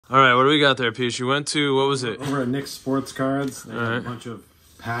All right, what do we got there, Peach? You went to, what was it? Over at Knicks Sports Cards. They have right. a bunch of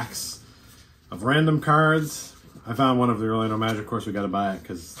packs of random cards. I found one of the Orlando Magic. Of course, we got to buy it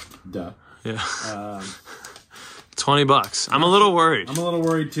because, duh. Yeah. $20. I'm a little worried. I'm a little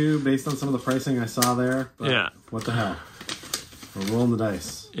worried, too, based on some of the pricing I saw there. But yeah. What the hell? We're rolling the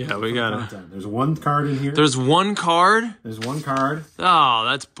dice. Yeah, we got it. There's one card in here. There's one card? There's one card. Oh,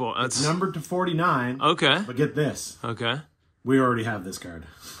 that's... It's numbered to 49. Okay. But get this. Okay. We already have this card.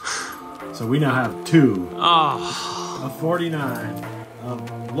 So we now have two of 49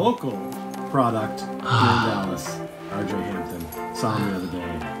 of local product here in Dallas. RJ Hampton. Saw him the other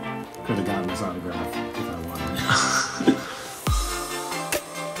day. Could have gotten his autograph if I wanted.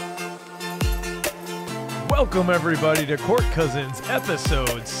 Welcome everybody to Court Cousins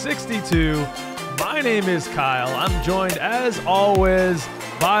episode 62. My name is Kyle. I'm joined as always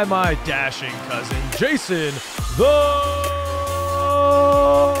by my dashing cousin Jason the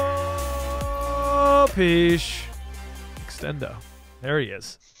Peach Extendo. There he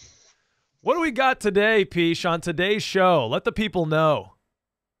is. What do we got today, Peach, on today's show? Let the people know.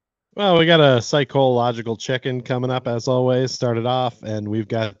 Well, we got a psychological check-in coming up, as always, started off, and we've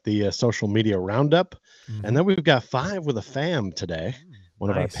got the social media roundup, and then we've got 5 with a fam today. One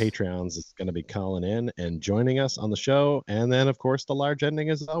of our Patreons is going to be calling in and joining us on the show, and then, of course, the large ending,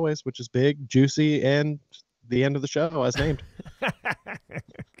 as always, which is big, juicy, and the end of the show, as named.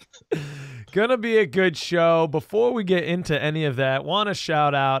 Gonna be a good show. Before we get into any of that, want to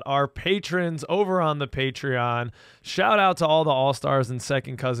shout out our patrons over on the Patreon. Shout out to all the All-Stars and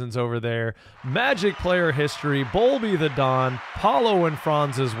second cousins over there. Magic Player History, Bolby the Dawn, Paulo and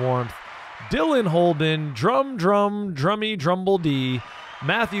Franz's Warmth, Dylan Holden, Drummy Drumble D,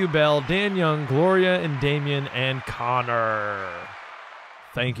 Matthew Bell, Dan Young, Gloria and Damien, and Connor.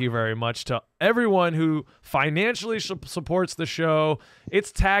 Thank you very much to everyone who financially supports the show. It's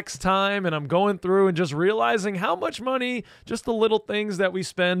tax time, and I'm going through and just realizing how much money, just the little things that we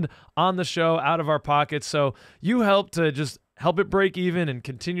spend on the show out of our pockets. So you help to just help it break even and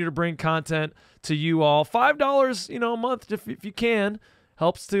continue to bring content to you all. $5, a month if you can.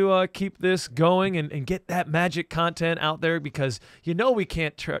 Helps to keep this going and get that Magic content out there because we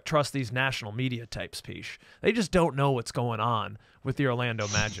can't trust these national media types, Peach. They just don't know what's going on with the Orlando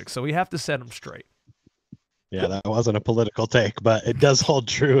Magic, so we have to set them straight. Yeah, that wasn't a political take, but it does hold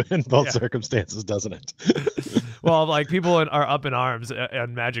true in both circumstances, doesn't it? Well, like people are up in arms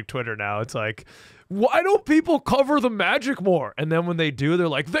on Magic Twitter now. It's like, why don't people cover the Magic more? And then when they do, they're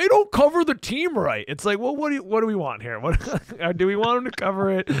like, they don't cover the team right. It's like, well, what do we want here? Do we want them to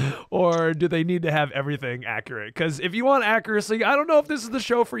cover it, or do they need to have everything accurate? Because if you want accuracy, I don't know if this is the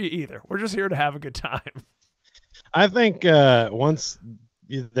show for you either. We're just here to have a good time. I think once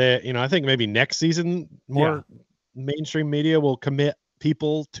I think maybe next season more mainstream media will commit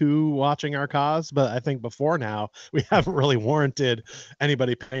people to watching our cause, but I think before now we haven't really warranted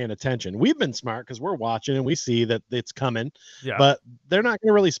anybody paying attention. We've been smart because we're watching and we see that it's coming, but they're not going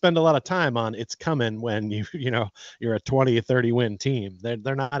to really spend a lot of time on it's coming when you're a 20 30 win team.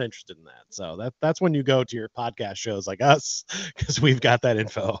 They're not interested in that. So that's when you go to your podcast shows like us, because we've got that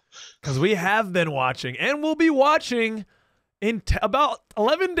info, because we have been watching and we'll be watching in about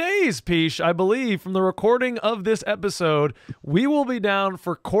 11 days, Peach, I believe, from the recording of this episode. We will be down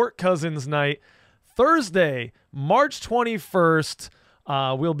for Court Cousins Night, Thursday, March 21st.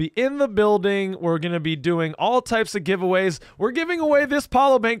 We'll be in the building. We're going to be doing all types of giveaways. We're giving away this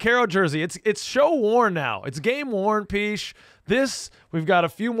Paolo Banchero jersey. It's show worn now. It's game worn, Peach. We've got a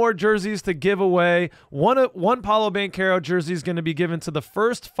few more jerseys to give away. One Paolo Banchero jersey is going to be given to the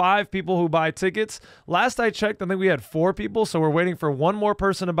first 5 people who buy tickets. Last I checked, I think we had 4 people, so we're waiting for one more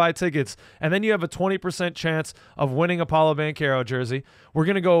person to buy tickets, and then you have a 20% chance of winning a Paolo Banchero jersey. We're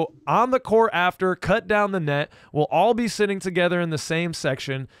going to go on the court after, cut down the net. We'll all be sitting together in the same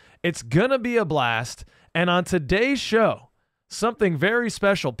section. It's going to be a blast, and on today's show, something very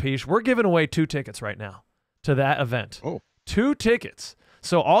special, Peach. We're giving away 2 tickets right now to that event. Oh. 2 tickets.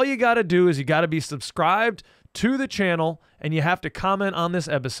 So all you got to do is you got to be subscribed to the channel and you have to comment on this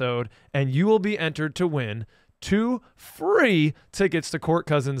episode and you will be entered to win 2 free tickets to Court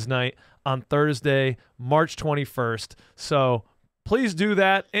Cousins Night on Thursday, March 21st. So please do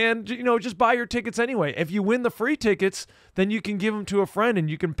that and, just buy your tickets anyway. If you win the free tickets, then you can give them to a friend and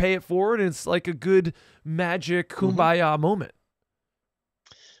you can pay it forward. And it's like a good Magic kumbaya moment.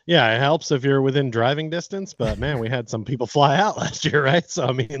 Yeah, it helps if you're within driving distance, but man, we had some people fly out last year, right? So,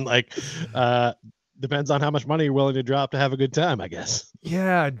 I mean, depends on how much money you're willing to drop to have a good time, I guess.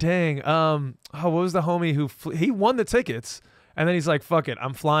 Yeah, dang. What was the homie who he won the tickets and then he's like, fuck it,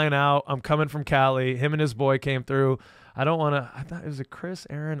 I'm flying out. I'm coming from Cali. Him and his boy came through. I don't want to. I thought it was a Chris,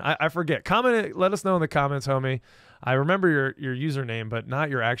 Aaron. I forget. Comment. Let us know in the comments, homie. I remember your username, but not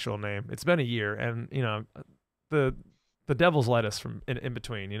your actual name. It's been a year, and the devil's lettuce from in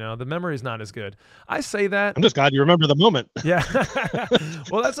between. The memory's not as good. I say that. I'm just glad you remember the moment. Yeah.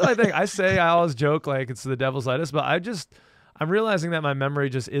 Well, that's what I think. I always joke like it's the devil's lettuce, but I'm realizing that my memory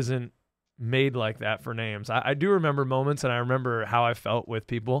just isn't made like that for names. I do remember moments, and I remember how I felt with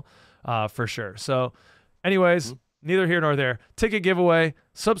people, for sure. So, anyways, neither here nor there. Ticket giveaway,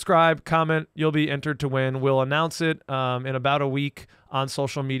 subscribe, comment. You'll be entered to win. We'll announce it in about a week on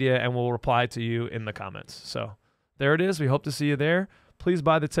social media, and we'll reply to you in the comments. So there it is. We hope to see you there. Please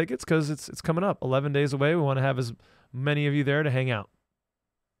buy the tickets because it's coming up 11 days away. We want to have as many of you there to hang out.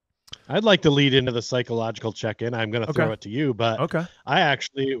 I'd like to lead into the psychological check-in. I'm going to throw it to you, but I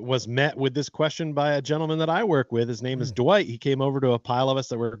actually was met with this question by a gentleman that I work with. His name is Dwight. He came over to a pile of us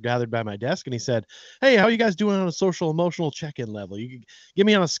that were gathered by my desk, and he said, "Hey, how are you guys doing on a social emotional check-in level? You could give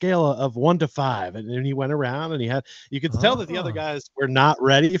me on a scale of 1 to 5." And then he went around, and you could tell that the other guys were not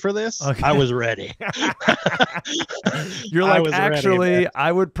ready for this. Okay. I was ready. You're like, actually, ready,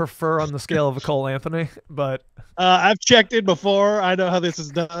 I would prefer on the scale of a Cole Anthony, but I've checked in before. I know how this is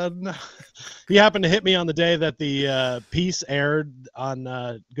done. He happened to hit me on the day that the piece aired on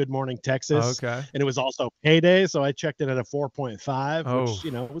Good Morning Texas. Okay. And it was also payday, so I checked in at a 4.5,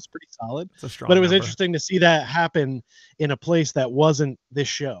 which was pretty solid. But it was interesting to see that happen in a place that wasn't this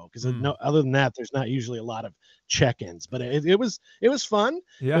show, because other than that, there's not usually a lot of check-ins. But it was fun.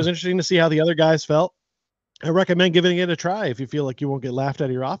 Yeah. It was interesting to see how the other guys felt. I recommend giving it a try. If you feel like you won't get laughed out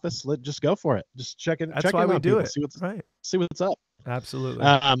of your office, just go for it. Just check it. That's why we do it. See what's up. Absolutely.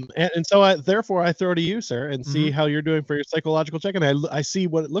 And so therefore I throw to you, sir, and see how you're doing for your psychological check-in. I see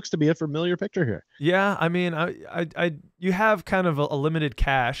what looks to be a familiar picture here. Yeah, I mean, you have kind of a limited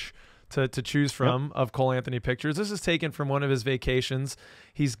cache to choose from of Cole Anthony pictures. This is taken from one of his vacations.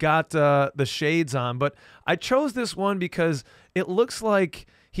 He's got the shades on, but I chose this one because it looks like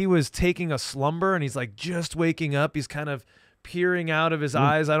he was taking a slumber and he's like just waking up. He's kind of peering out of his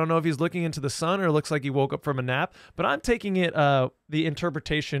eyes. I don't know if he's looking into the sun or it looks like he woke up from a nap, but I'm taking it the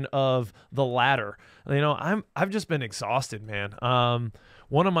interpretation of the latter. I've just been exhausted, man.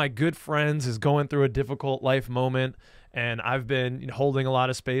 One of my good friends is going through a difficult life moment, and I've been holding a lot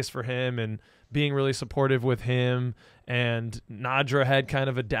of space for him and being really supportive with him. And Nadra had kind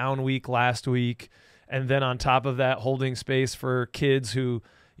of a down week last week, and then on top of that, holding space for kids who,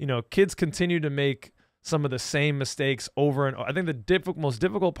 kids continue to make some of the same mistakes over and over. I think the most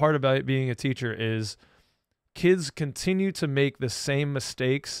difficult part about being a teacher is kids continue to make the same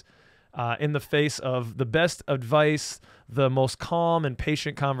mistakes in the face of the best advice, the most calm and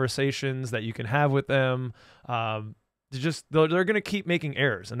patient conversations that you can have with them. They're going to keep making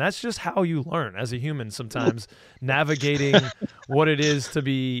errors, and that's just how you learn as a human sometimes, navigating what it is to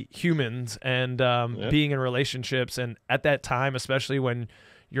be humans and being in relationships, and at that time, especially when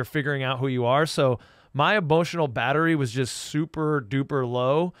you're figuring out who you are. So my emotional battery was just super duper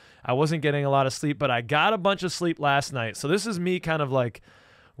low. I wasn't getting a lot of sleep, but I got a bunch of sleep last night. So this is me kind of like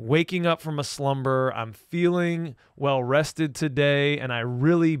waking up from a slumber. I'm feeling well rested today, and I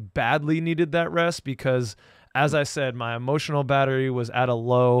really badly needed that rest because, as I said, my emotional battery was at a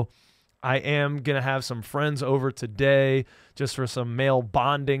low. I am going to have some friends over today just for some male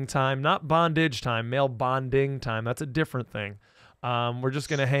bonding time. Not bondage time, male bonding time. That's a different thing. We're just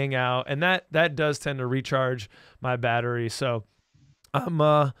going to hang out, and that does tend to recharge my battery. So I'm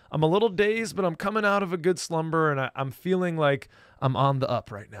a little dazed, but I'm coming out of a good slumber, and I'm feeling like I'm on the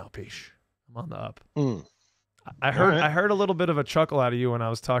up right now, Peach. I'm on the up. I heard a little bit of a chuckle out of you when I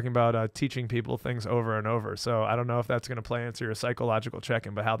was talking about teaching people things over and over. So I don't know if that's going to play into your psychological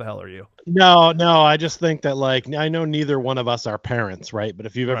check-in, but how the hell are you? No, I just think that, like, I know neither one of us are parents, right? But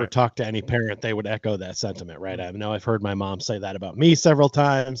if you've ever talked to any parent, they would echo that sentiment, right? I know I've heard my mom say that about me several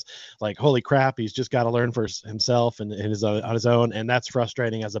times. Like, holy crap, he's just got to learn for himself and on his own. And that's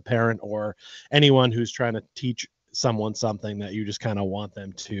frustrating as a parent or anyone who's trying to teach someone something that you just kind of want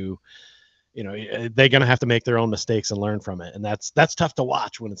them to, they're going to have to make their own mistakes and learn from it. And that's tough to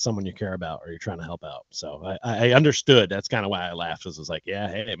watch when it's someone you care about or you're trying to help out. So I understood. That's kind of why I laughed. Was like, yeah,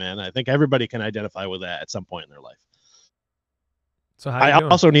 hey man, I think everybody can identify with that at some point in their life. So I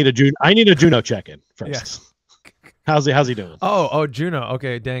also need a Juno check-in first. Yeah. How's he doing? Oh, Juno.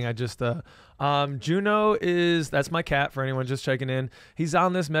 Okay. Dang. I just, Juno that's my cat for anyone just checking in. He's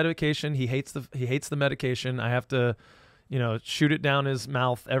on this medication. He hates the medication. I have to, shoot it down his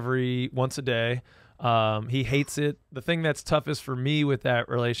mouth once a day. He hates it. The thing that's toughest for me with that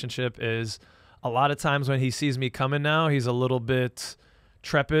relationship is a lot of times when he sees me coming now, he's a little bit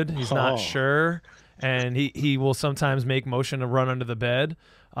trepid. He's not sure. and he will sometimes make motion to run under the bed.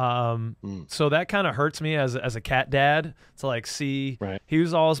 So that kind of hurts me as a cat dad to like see. Right. He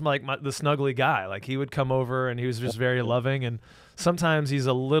was always like the snuggly guy. Like he would come over and he was just very loving. And sometimes he's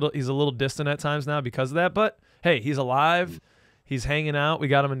a little distant at times now because of that. But hey, he's alive. He's hanging out. We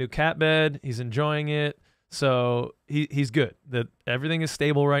got him a new cat bed. He's enjoying it. So he's good. That everything is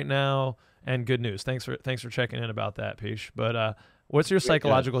stable right now and good news. Thanks for checking in about that, Peach. But what's your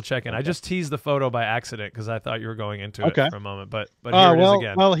psychological check-in? I just teased the photo by accident because I thought you were going into it for a moment, but here it is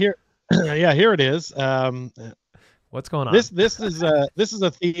again. Well, here it is. What's going on? This is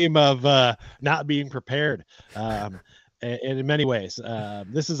a theme of not being prepared, in many ways.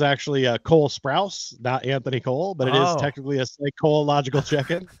 This is actually Cole Sprouse, not Anthony Cole, but it is technically a psychological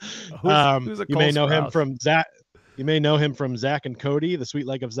check-in. Who's a you Cole may know Sprouse? him from Zach. You may know him from Zach and Cody, The Sweet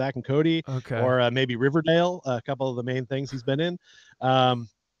Life of Zach and Cody, or maybe Riverdale, a couple of the main things he's been in.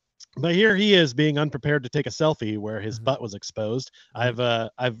 But here he is being unprepared to take a selfie where his butt was exposed.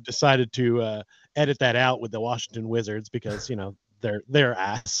 I've decided to edit that out with the Washington Wizards because they're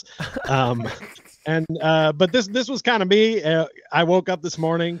ass. But this was kind of me. I woke up this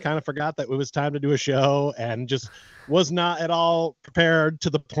morning, kind of forgot that it was time to do a show, and just was not at all prepared to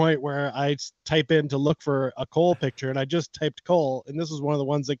the point where I type in to look for a Cole picture, and I just typed Cole, and this was one of the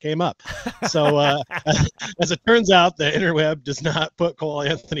ones that came up. So as it turns out, the interweb does not put Cole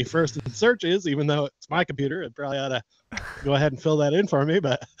Anthony first in searches, even though it's my computer. It probably ought to go ahead and fill that in for me,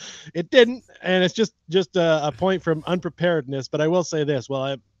 but it didn't, and it's just a point from unpreparedness. But I will say this: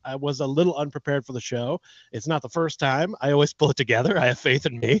 I was a little unprepared for the show. It's not the first time. I always pull it together. I have faith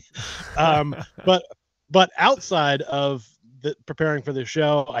in me. But outside of preparing for the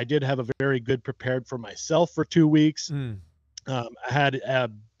show, I did have a very good prepared for myself for 2 weeks. I've had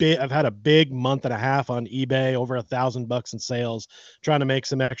a big month and a half on eBay, over $1,000 in sales, trying to make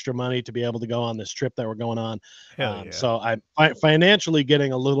some extra money to be able to go on this trip that we're going on. So I'm financially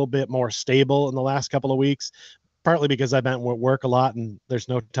getting a little bit more stable in the last couple of weeks, partly because I've been at work a lot and there's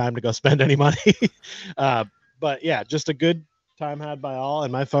no time to go spend any money. But yeah, just a good time had by all,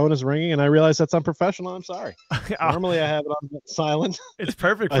 and my phone is ringing and I realize that's unprofessional. I'm sorry. Normally I have it on silent. It's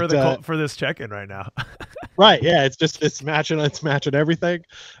perfect for this check-in right now. Right. Yeah. It's matching everything.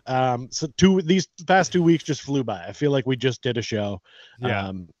 So these past 2 weeks just flew by. I feel like we just did a show.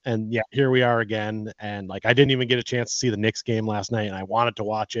 And here we are again. And like, I didn't even get a chance to see the Knicks game last night, and I wanted to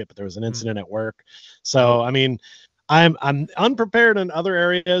watch it, but there was an incident at work. So, I mean, I'm unprepared in other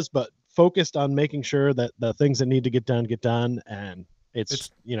areas, but focused on making sure that the things that need to get done. And it's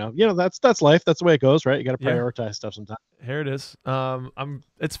that's life. That's the way it goes, right? You got to prioritize stuff sometimes. Here it is.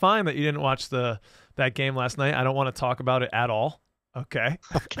 It's fine that you didn't watch that game last night. I don't want to talk about it at all. Okay.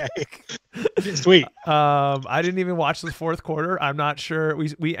 Sweet. I didn't even watch the fourth quarter. I'm not sure.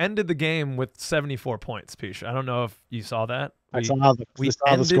 We ended the game with 74 points, Pish. I don't know if you saw that. I saw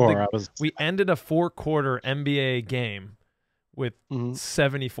the score. We ended a 4-quarter NBA game with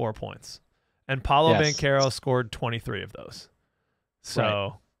 74 points, and Paolo Banchero scored 23 of those.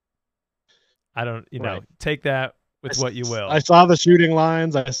 So I don't, take that with what you will. I saw the shooting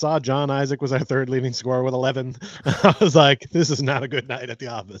lines. I saw John Isaac was our third leading scorer with 11. I was like, this is not a good night at the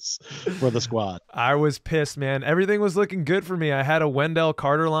office for the squad. I was pissed, man. Everything was looking good for me. I had a Wendell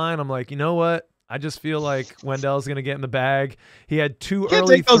Carter line. I'm like, you know what? I just feel like Wendell's going to get in the bag. He had two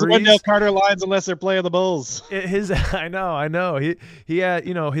early take those threes. Wendell Carter lines unless they're playing the Bulls. I know. He had,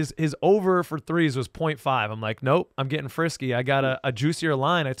 his over for threes was 0.5. I'm like, nope, I'm getting frisky. I got a juicier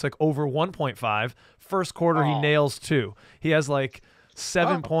line. I took over 1.5. First quarter, he nails 2. He has like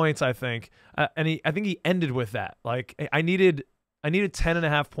 7 points, I think. And I think he ended with that. Like I needed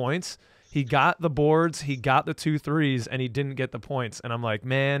 10.5 points. He got the boards, he got the 2 threes, and he didn't get the points. And I'm like,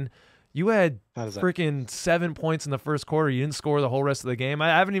 man, you had freaking 7 points in the first quarter. You didn't score the whole rest of the game. I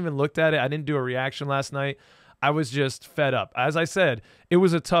haven't even looked at it. I didn't do a reaction last night. I was just fed up. As I said, it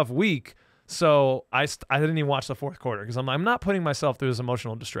was a tough week, so I didn't even watch the fourth quarter because I'm not putting myself through this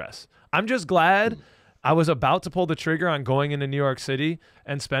emotional distress. I'm just glad I was about to pull the trigger on going into New York City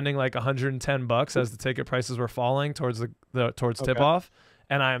and spending like $110 as the ticket prices were falling towards tip-off.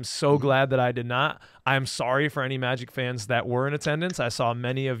 And I am so glad that I did not. I am sorry for any Magic fans that were in attendance. I saw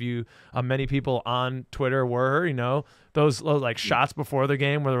many people on Twitter were, those like shots before the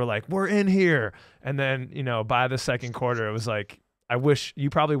game where they were like, we're in here. And then, by the second quarter, it was like, you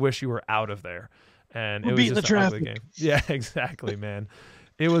probably wish you were out of there. And it was just an ugly game. Yeah, exactly, man.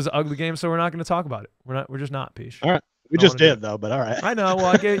 It was an ugly game, so we're not going to talk about it. We're just not, Peach. All right. We just did, though, but all right. I know. Well,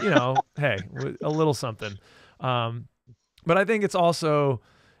 I get, hey, a little something. But I think it's a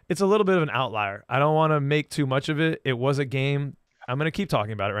little bit of an outlier. I don't want to make too much of it. It was a game I'm going to keep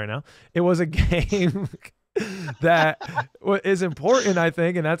talking about it right now. It was a game that is important, I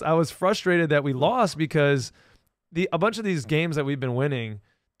think, and I was frustrated that we lost because a bunch of these games that we've been winning,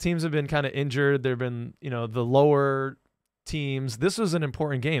 teams have been kind of injured. There've been, the lower teams. This was an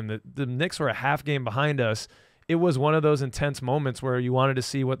important game. The Knicks were a half game behind us. It was one of those intense moments where you wanted to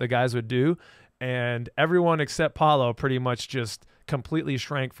see what the guys would do, and everyone except Paulo pretty much just completely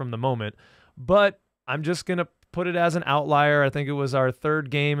shrank from the moment. But I'm just going to put it as an outlier. I think it was our third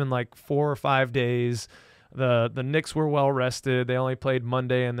game in like 4 or 5 days. The Knicks were well rested. They only played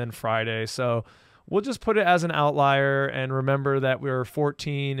Monday and then Friday. So we'll just put it as an outlier and remember that we were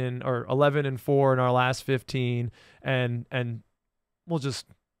 11-4 in our last 15, and we'll just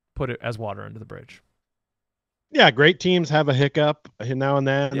put it as water under the bridge. Yeah, great teams have a hiccup now and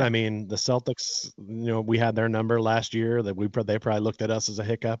then. Yeah. I mean, the Celtics, we had their number last year that they probably looked at us as a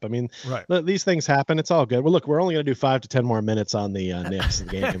hiccup. I mean, right. These things happen. It's all good. Well, look, we're only going to do 5 to 10 more minutes on the Knicks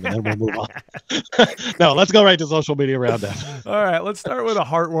game, and then we'll move on. No, let's go right to social media roundup. All right, let's start with a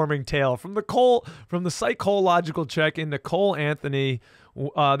heartwarming tale from the psychological check into Cole Anthony.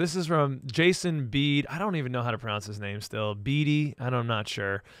 This is from Jason Bede. I don't even know how to pronounce his name still. Beatty? I'm not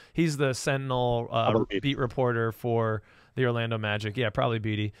sure. He's the Sentinel beat reporter for the Orlando Magic. Yeah, probably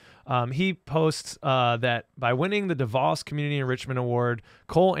Beatty. He posts that by winning the DeVos Community Enrichment Award,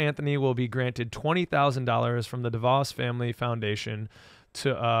 Cole Anthony will be granted $20,000 from the DeVos Family Foundation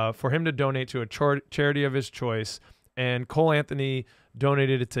for him to donate to a charity of his choice. And Cole Anthony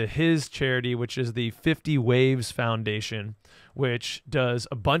donated it to his charity, which is the 50 Waves Foundation, which does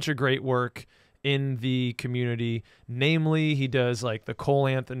a bunch of great work in the community. Namely, he does like the Cole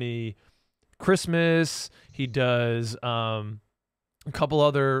Anthony Christmas. He does a couple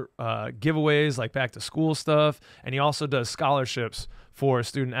other giveaways like back to school stuff. And he also does scholarships for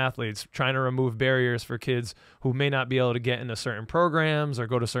student athletes, trying to remove barriers for kids who may not be able to get into certain programs or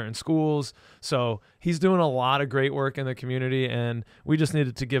go to certain schools. So he's doing a lot of great work in the community, and we just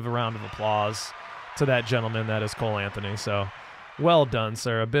needed to give a round of applause to that gentleman that is Cole Anthony. So well done,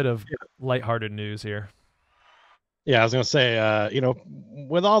 sir. A bit of lighthearted news here. Yeah, I was going to say,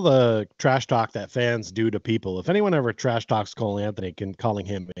 with all the trash talk that fans do to people, if anyone ever trash talks Cole Anthony, calling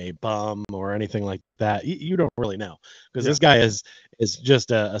him a bum or anything like that, you don't really know, because this guy is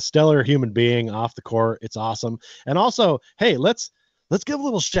just a stellar human being off the court. It's awesome. And also, hey, let's give a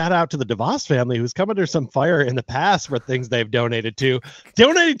little shout out to the DeVos family, who's come under some fire in the past for things they've donated to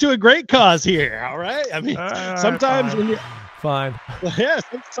a great cause here. All right. I mean, sometimes when you fine. Yeah,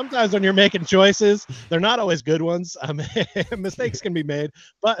 sometimes when you're making choices, they're not always good ones. Mistakes can be made,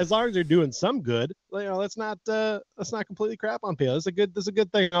 but as long as you're doing some good, let's not completely crap on people. It's a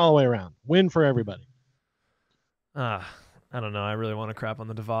good thing all the way around. Win for everybody. I don't know. I really want to crap on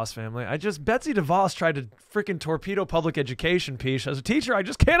the DeVos family. Betsy DeVos tried to freaking torpedo public education, Peach. As a teacher, I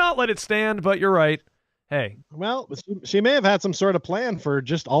just cannot let it stand, but you're right. Hey. Well, she may have had some sort of plan for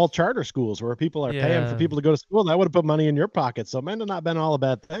just all charter schools where people are paying for people to go to school. That would have put money in your pocket, so it might have not been all a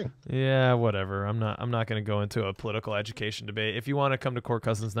bad thing. Yeah, whatever. I'm not going to go into a political education debate. If you want to come to Court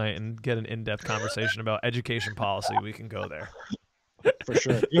Cousins Night and get an in-depth conversation about education policy, we can go there. For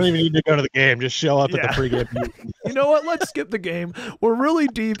sure. You don't even need to go to the game. Just show up at the pregame meeting. You know what? Let's skip the game. We're really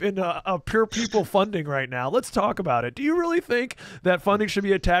deep in pure people funding right now. Let's talk about it. Do you really think that funding should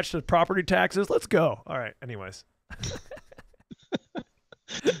be attached to property taxes? Let's go. All right. Anyways.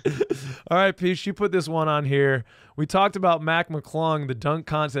 All right, Peach, you put this one on here. We talked about McClung, the dunk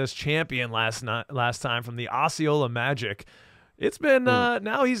contest champion last time from the Osceola Magic. It's been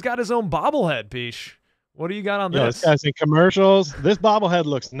now he's got his own bobblehead, Peach. What do you got on this? This guy's in commercials. This bobblehead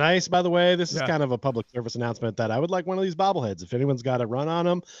looks nice, by the way. This is kind of a public service announcement that I would like one of these bobbleheads. If anyone's got a run on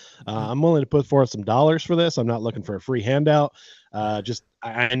them, I'm willing to put forth some dollars for this. I'm not looking for a free handout.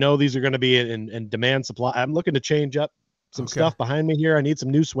 I know these are going to be in demand supply. I'm looking to change up some stuff behind me here. I need some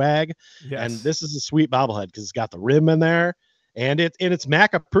new swag. Yes. And this is a sweet bobblehead because it's got the rim in there. And it's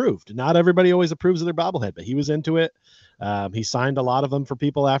MAC approved. Not everybody always approves of their bobblehead, but he was into it. He signed a lot of them for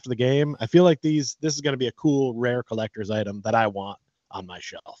people after the game. I feel like this is going to be a cool, rare collector's item that I want on my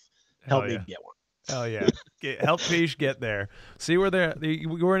shelf. Help me get one. Hell yeah. Help Peach get there. See where you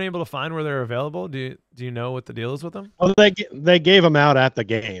weren't able to find where they're available? Do you know what the deal is with them? Well, they gave them out at the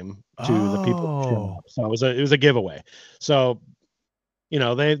game to the people. So it was a giveaway. So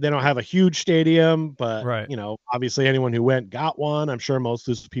they don't have a huge stadium, but Right. obviously anyone who went got one. I'm sure most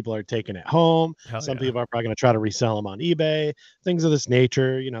of those people are taking it home. Hell Some yeah. people are probably going to try to resell them on eBay, things of this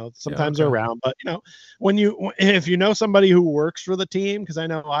nature. Sometimes they're around, but if you know somebody who works for the team, because I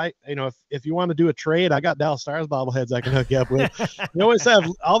know if you want to do a trade, I got Dallas Stars bobbleheads I can hook you up with. They always have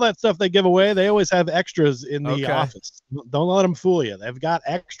all that stuff they give away. They always have extras in the office. Don't let them fool you. They've got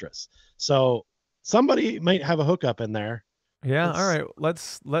extras. So somebody might have a hookup in there. Yeah, all right.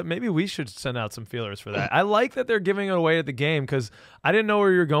 Maybe we should send out some feelers for that. I like that they're giving it away at the game because I didn't know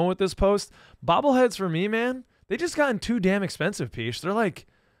where you were going with this post. Bobbleheads for me, man, they just gotten too damn expensive, Peach. They're like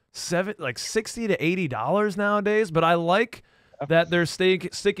 $60 to $80 nowadays, but I like that they're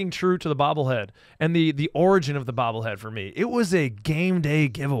sticking true to the bobblehead and the origin of the bobblehead for me. It was a game day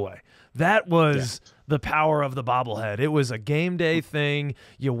giveaway. That was the power of the bobblehead. It was a game day thing.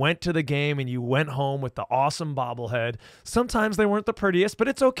 You went to the game and you went home with the awesome bobblehead. Sometimes they weren't the prettiest, but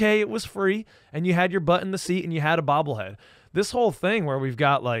it's okay. It was free, and you had your butt in the seat and you had a bobblehead. This whole thing where we've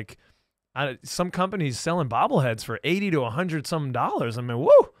got some companies selling bobbleheads for $80 to $100 some dollars. I mean,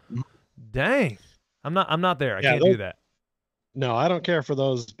 woo, dang. I'm not there. I can't do that. No, I don't care for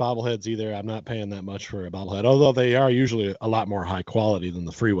those bobbleheads either. I'm not paying that much for a bobblehead, although they are usually a lot more high quality than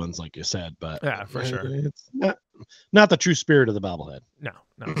the free ones, like you said. But yeah, for sure, it's not the true spirit of the bobblehead. No,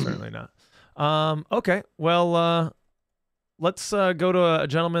 certainly not. Okay, well, let's go to a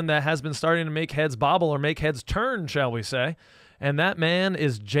gentleman that has been starting to make heads bobble or make heads turn, shall we say? And that man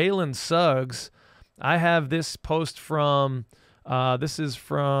is Jalen Suggs. I have this post from. This is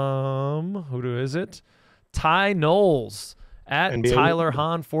from who is it? Ty Knowles. At NBA. Tyler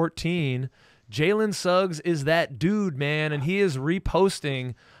Hahn 14, Jalen Suggs is that dude, man, and he is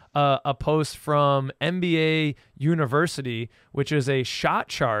reposting a post from NBA University, which is a shot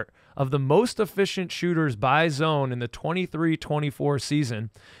chart of the most efficient shooters by zone in the 23-24 season.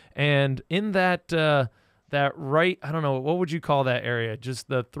 And in that right, I don't know, what would you call that area? Just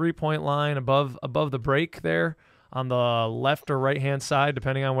the 3-point line above the break there on the left or right-hand side,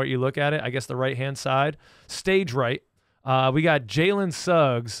 depending on where you look at it. I guess the right-hand side. Stage right. We got Jalen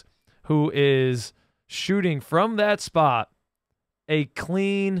Suggs, who is shooting from that spot a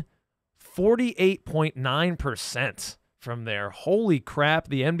clean 48.9% from there. Holy crap.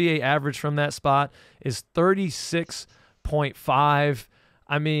 The NBA average from that spot is 36.5.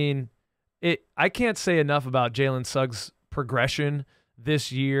 I mean, I can't say enough about Jalen Suggs' progression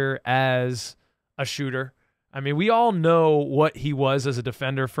this year as a shooter. I mean, we all know what he was as a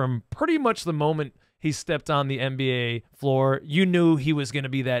defender from pretty much the moment he stepped on the NBA floor. You knew he was going to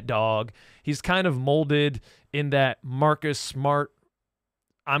be that dog. He's kind of molded in that Marcus Smart,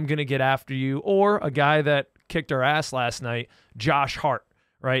 I'm going to get after you, or a guy that kicked our ass last night, Josh Hart,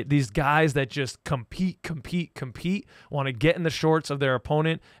 right? These guys that just compete, want to get in the shorts of their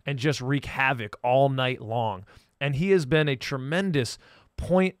opponent and just wreak havoc all night long. And he has been a tremendous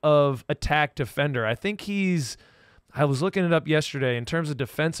point of attack defender. I think I was looking it up yesterday, in terms of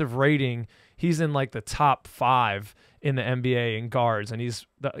defensive rating, he's in like the top 5 in the NBA in guards, and he's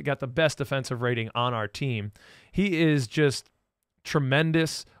got the best defensive rating on our team. He is just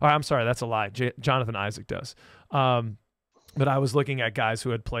tremendous. Oh, I'm sorry, that's a lie. Jonathan Isaac does. But I was looking at guys who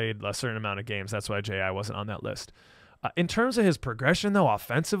had played a certain amount of games. That's why J.I. wasn't on that list. In terms of his progression, though,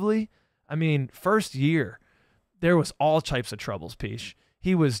 offensively, I mean, first year, there was all types of troubles, Peach.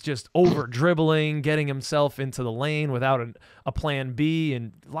 He was just over-dribbling, getting himself into the lane without a plan B,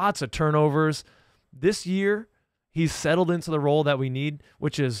 and lots of turnovers. This year, he's settled into the role that we need,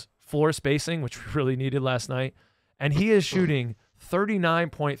 which is floor spacing, which we really needed last night. And he is shooting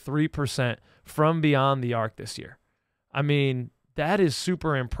 39.3% from beyond the arc this year. I mean, that is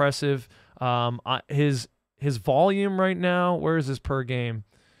super impressive. His volume right now, where is his per game?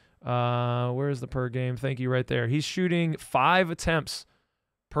 Where's the per game? Thank you, right there. He's shooting 5 attempts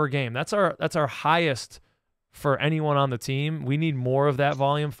per game. That's our highest for anyone on the team. We need more of that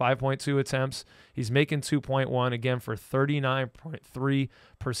volume, 5.2 attempts. He's making 2.1, again, for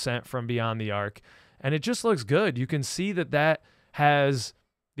 39.3% from beyond the arc. And it just looks good. You can see that has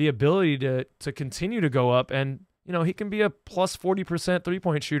the ability to continue to go up, and he can be a plus 40%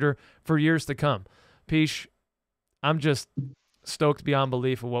 three-point shooter for years to come. Peach, I'm just stoked beyond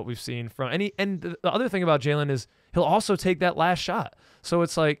belief of what we've seen from and the other thing about Jalen is he'll also take that last shot. So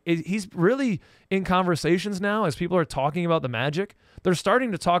it's like he's really in conversations now as people are talking about the Magic. They're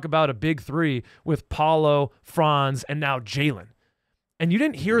starting to talk about a big 3 with Paulo, Franz, and now Jalen. And you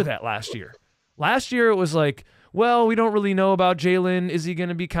didn't hear that last year. Last year it was like, well, we don't really know about Jalen. Is he going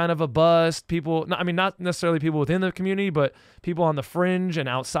to be kind of a bust? People, I mean, not necessarily people within the community, but people on the fringe and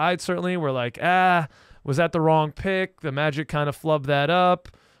outside certainly were like, was that the wrong pick? The Magic kind of flubbed that up.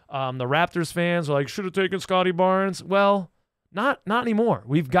 The Raptors fans were like, should have taken Scotty Barnes. Well, not anymore.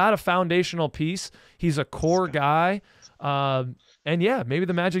 We've got a foundational piece. He's a core guy. And yeah, maybe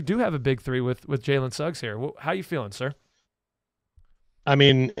the Magic do have a big three with Jalen Suggs here. How you feeling, sir? I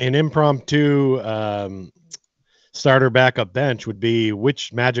mean, an impromptu starter backup bench would be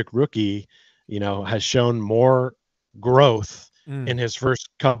which Magic rookie, has shown more growth in his first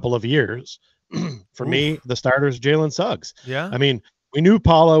couple of years. For me, the starter is Jalen Suggs. Yeah. I mean, we knew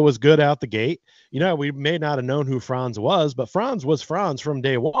Paulo was good out the gate. We may not have known who Franz was, but Franz was Franz from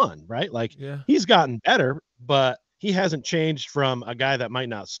day one, right? Like, he's gotten better, but he hasn't changed from a guy that might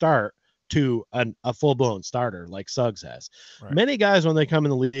not start to a full-blown starter like Suggs has. Right. Many guys, when they come in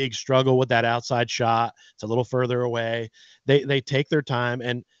the league, struggle with that outside shot. It's a little further away. They take their time,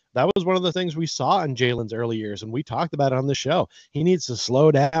 and that was one of the things we saw in Jalen's early years, and we talked about it on the show. He needs to slow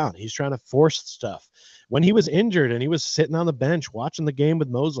down. He's trying to force stuff. When he was injured and he was sitting on the bench watching the game with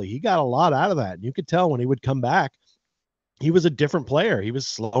Mosley, he got a lot out of that. And you could tell when he would come back, he was a different player. He was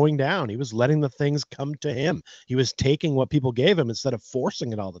slowing down. He was letting the things come to him. He was taking what people gave him instead of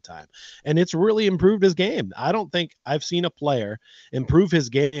forcing it all the time. And it's really improved his game. I don't think I've seen a player improve his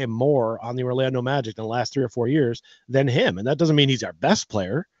game more on the Orlando Magic in the last 3 or 4 years than him. And that doesn't mean he's our best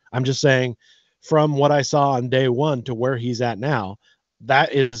player. I'm just saying from what I saw on day one to where he's at now,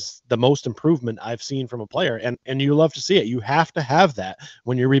 that is the most improvement I've seen from a player. And you love to see it. You have to have that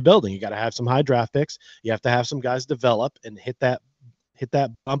when you're rebuilding. You got to have some high draft picks. You have to have some guys develop and hit that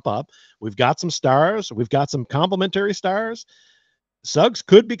bump up. We've got some stars. We've got some complementary stars. Suggs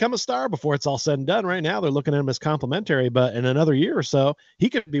could become a star before it's all said and done. Right now, they're looking at him as complimentary, but in another year or so,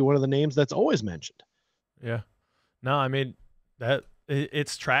 he could be one of the names that's always mentioned. Yeah. No, I mean,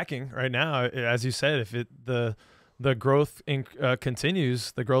 it's tracking right now. As you said, if the growth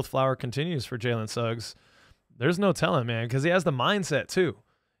continues, the growth flower continues for Jalen Suggs, there's no telling, man, because he has the mindset too.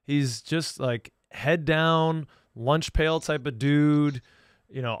 He's just like head down, lunch pail type of dude,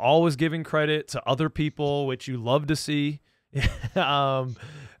 always giving credit to other people, which you love to see.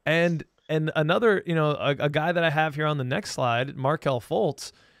 And another, a guy that I have here on the next slide, Markelle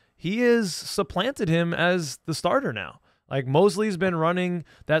Fultz, he has supplanted him as the starter now. Like, Mosley's been running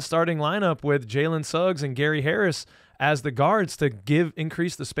that starting lineup with Jalen Suggs and Gary Harris as the guards to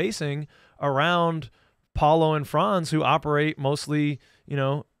increase the spacing around Paulo and Franz, who operate mostly,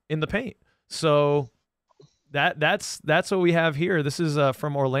 in the paint. So that's what we have here. This is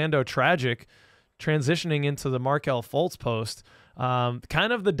from Orlando Tragic, transitioning into the Markelle Fultz post.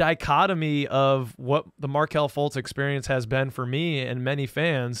 Kind of the dichotomy of what the Markelle Fultz experience has been for me and many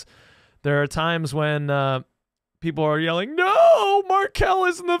fans. There are times when people are yelling, no, Markelle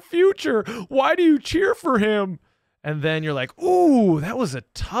is in the future. Why do you cheer for him? And then you're like, ooh, that was a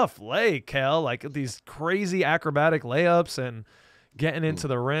tough lay, Kel. Like these crazy acrobatic layups and getting into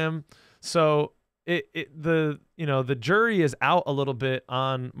the rim. So the jury is out a little bit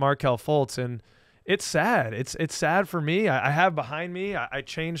on Markelle Fultz, and it's sad. It's sad for me. I have behind me, I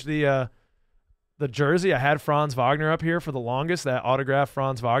changed the jersey. I had Franz Wagner up here for the longest, that autographed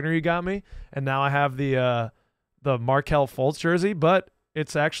Franz Wagner you got me. And now I have the Markelle Fultz jersey, but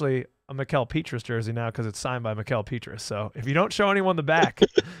it's actually a Mickael Pietrus jersey now because it's signed by Mickael Pietrus. So if you don't show anyone the back,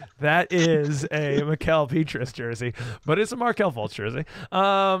 that is a Mickael Pietrus jersey, but it's a Markelle Fultz jersey.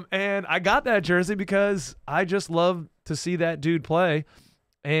 And I got that jersey because I just love to see that dude play.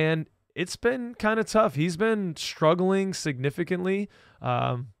 And it's been kind of tough. He's been struggling significantly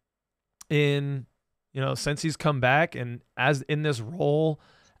since he's come back, and as in this role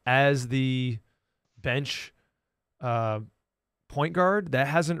as the bench point guard, that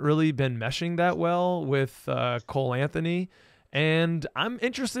hasn't really been meshing that well with Cole Anthony. And I'm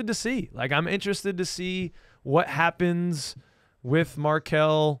interested to see. I'm interested to see what happens with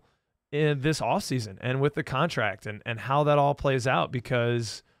Markelle in this offseason and with the contract and how that all plays out,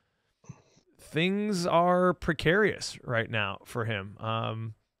 because things are precarious right now for him.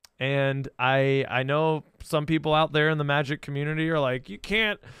 And I know some people out there in the Magic community are like, you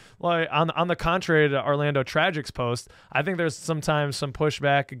can't, like, on the contrary to Orlando Tragic's post, I think there's sometimes some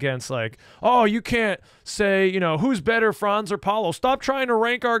pushback against, like, oh, you can't say, who's better, Franz or Paulo? Stop trying to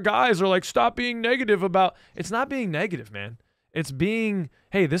rank our guys, or like, stop being negative about. It's not being negative, man. It's being,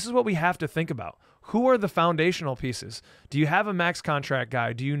 hey, this is what we have to think about. Who are the foundational pieces? Do you have a max contract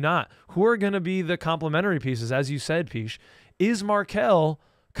guy? Do you not? Who are going to be the complementary pieces? As you said, Peach, is Markelle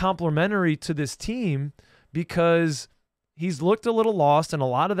complementary to this team? Because he's looked a little lost, and a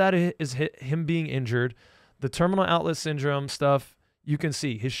lot of that is him being injured. The terminal outlet syndrome stuff, you can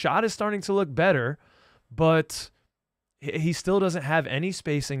see. His shot is starting to look better, but he still doesn't have any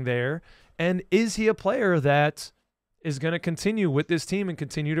spacing there. And is he a player that is going to continue with this team and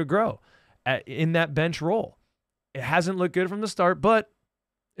continue to grow in that bench role? It hasn't looked good from the start, but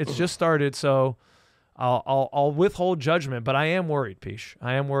it's just started, so I'll withhold judgment. But I am worried, Peach.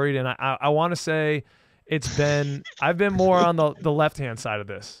 I am worried, and I want to say I've been more on the left-hand side of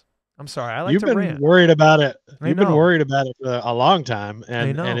this. I'm sorry. I like You've to been rant. worried about it. You've been know. worried about it for a long time,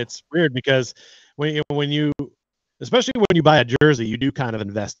 and I know. it's weird because when you, especially when you buy a jersey, you do kind of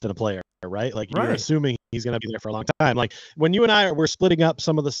invest in a player, right? Like you're Right. assuming he's going to be there for a long time. Like when you and I were splitting up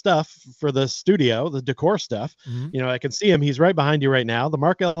some of the stuff for the studio, the decor stuff, Mhm. I can see him. He's right behind you right now. The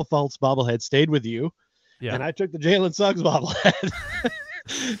Markel Fultz bobblehead stayed with you, Yeah. and I took the Jalen Suggs bobblehead.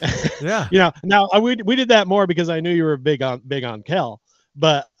 Yeah. Now we did that more because I knew you were big on Kel.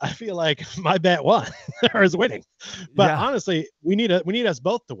 But I feel like my bet won or is winning. But Yeah. honestly, we need us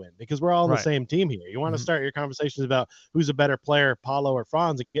both to win because we're all on Right. the same team here. You want to Mhm. start your conversations about who's a better player, Paulo or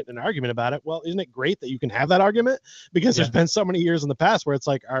Franz, and get in an argument about it. Well, isn't it great that you can have that argument? Because there's been so many years in the past where it's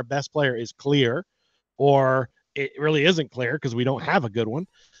like our best player is clear, or it really isn't clear because we don't have a good one.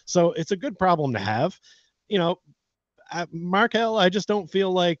 So it's a good problem to have. Markel, I just don't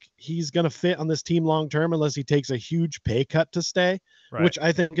feel like he's going to fit on this team long term unless he takes a huge pay cut to stay, Right. which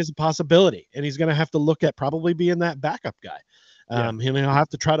I think is a possibility. And he's going to have to look at probably being that backup guy. He'll have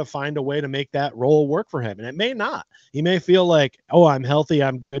to try to find a way to make that role work for him. And it may not. He may feel like, oh, I'm healthy,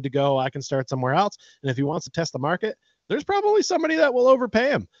 I'm good to go, I can start somewhere else. And if he wants to test the market, there's probably somebody that will overpay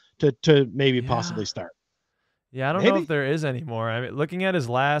him to maybe possibly start. Yeah, I don't know if there is anymore. I mean, looking at his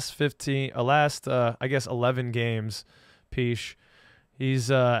last 11 games, Peach,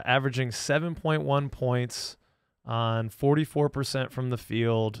 he's averaging 7.1 points on 44% from the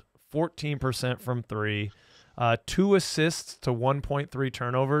field, 14% from three, 2 assists to 1.3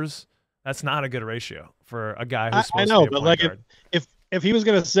 turnovers. That's not a good ratio for a guy who's supposed to be a point guard. If he was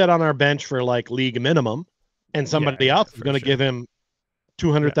going to sit on our bench for like league minimum, and somebody else is going to give him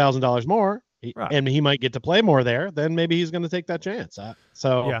 $200,000 more. And he might get to play more there, then maybe he's going to take that chance. I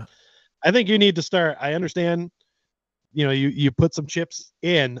think you need to start. I understand, you put some chips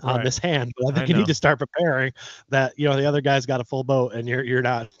in on this hand, but I think you need to start preparing that, the other guy's got a full boat and you're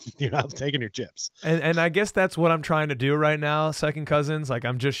not taking your chips. And I guess that's what I'm trying to do right now, Second Cousins. Like,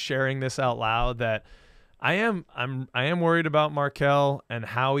 I'm just sharing this out loud that I am worried about Markel and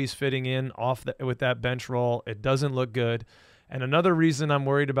how he's fitting in with that bench role. It doesn't look good. And another reason I'm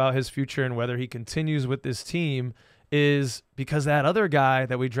worried about his future and whether he continues with this team is because that other guy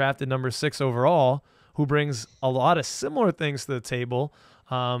that we drafted number 6 overall, who brings a lot of similar things to the table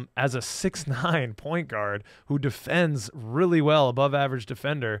as a 6'9" point guard who defends really well, above average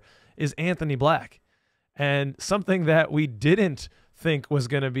defender, is Anthony Black. And something that we didn't think was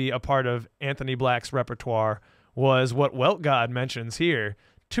going to be a part of Anthony Black's repertoire was what Weltgod mentions here.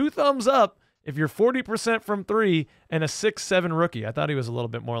 2 thumbs up if you're 40% from 3 and a 6'7" rookie. I thought he was a little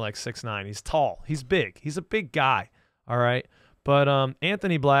bit more like 6'9". He's tall. He's big. He's a big guy. All right. But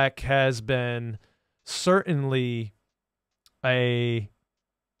Anthony Black has been certainly a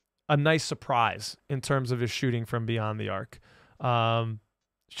nice surprise in terms of his shooting from beyond the arc.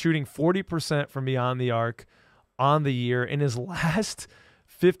 Shooting 40% from beyond the arc on the year. In his last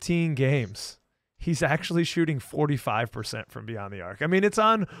 15 games, he's actually shooting 45% from beyond the arc. I mean, it's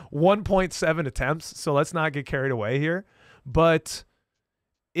on 1.7 attempts, so let's not get carried away here. But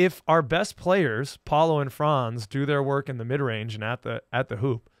if our best players, Paulo and Franz, do their work in the mid-range and at the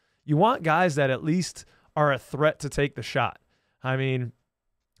hoop, you want guys that at least are a threat to take the shot. I mean,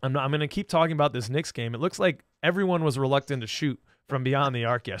 I'm going to keep talking about this Knicks game. It looks like everyone was reluctant to shoot from beyond the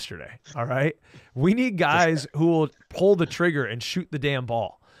arc yesterday, all right? We need guys who will pull the trigger and shoot the damn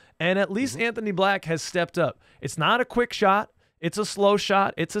ball. And at least Anthony Black has stepped up. It's not a quick shot. It's a slow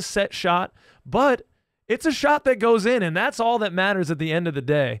shot. It's a set shot. But it's a shot that goes in, and that's all that matters at the end of the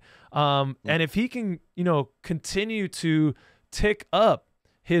day. And if he can, continue to tick up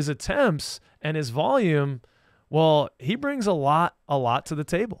his attempts and his volume, well, he brings a lot to the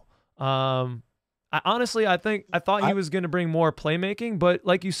table. I thought he was going to bring more playmaking, but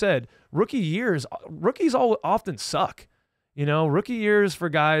like you said, rookies often suck. Rookie years for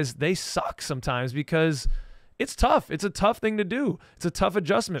guys, they suck sometimes because it's tough. It's a tough thing to do. It's a tough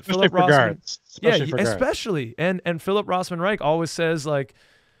adjustment. Especially for guards. Especially. And Philip Rossman-Reich always says, like,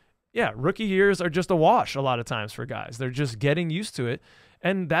 yeah, rookie years are just a wash a lot of times for guys. They're just getting used to it.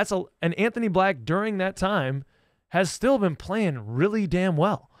 And and Anthony Black during that time has still been playing really damn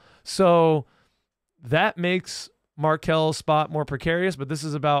well. So that makes Markel's spot more precarious, but this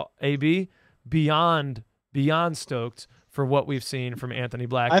is about AB beyond stoked for what we've seen from Anthony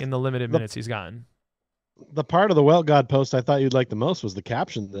Black in the limited minutes he's gotten. the part of the Well God post I thought you'd like the most was the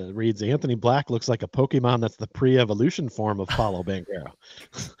caption that reads, "Anthony Black looks like a Pokemon that's the pre-evolution form of Paulo Banchero."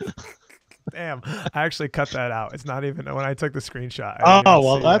 Damn, I actually cut that out. It's not even when I took the screenshot. Oh,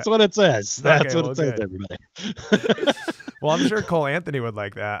 well, that's what it says. That's what it says, good. everybody. Well, I'm sure Cole Anthony would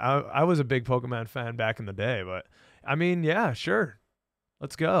like that. I was a big Pokemon fan back in the day, but I mean, yeah, sure.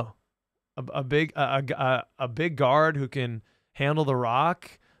 Let's go. A big guard who can handle the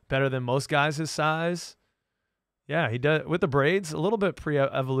rock better than most guys his size. Yeah, he does with the braids. A little bit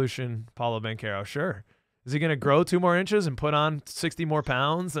pre-evolution, Paulo Banchero. Sure. Is he going to grow 2 more inches and put on 60 more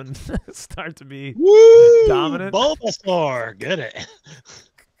pounds and start to be dominant? Bulbasaur, get it.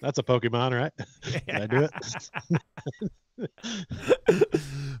 That's a Pokemon, right? Yeah. Did I do it?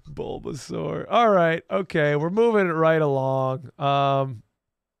 Bulbasaur. All right. Okay, we're moving it right along.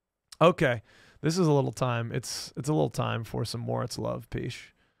 Okay, this is a little time. It's a little time for some Moritz love,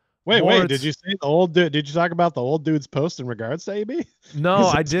 Peach. Wait. Did you say the old dude? Did you talk about the old dude's post in regards to AB? No,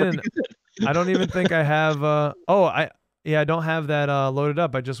 I didn't. I don't even think I have. I don't have that loaded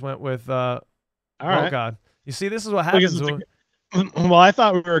up. I just went with. All right. Oh God! You see, this is what happens. Well, I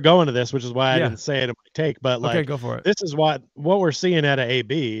thought we were going to this, which is why I didn't say it in my take. But okay, go for it. This is what we're seeing at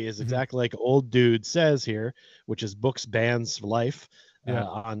AB is exactly like old dude says here, which is Books Bands for Life.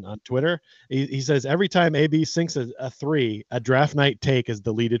 On Twitter, he says every time AB sinks a 3, a draft night take is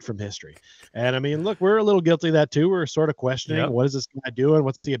deleted from history. And I mean, look, we're a little guilty of that too. We're sort of questioning what is this guy doing?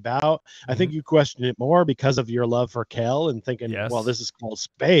 What's he about? I think you question it more because of your love for Kel and thinking, well, this is called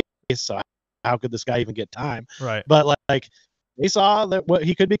space, so how could this guy even get time? Right. But like they saw that what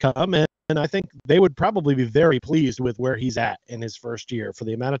he could become, and I think they would probably be very pleased with where he's at in his first year for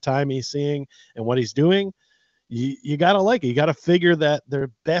the amount of time he's seeing and what he's doing. You got to like it. You got to figure that their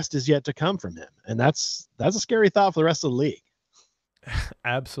best is yet to come from him. And that's a scary thought for the rest of the league.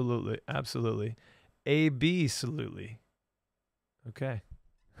 Absolutely. absolutely. Okay.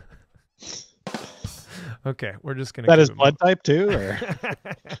 Okay, we're just going to... That is blood type too? Or?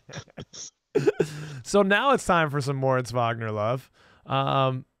 So now it's time for some Moritz Wagner love.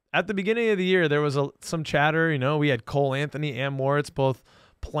 At the beginning of the year, there was some chatter. We had Cole Anthony and Moritz both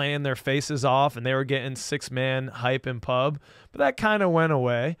playing their faces off, and they were getting 6-man hype in pub, but that kind of went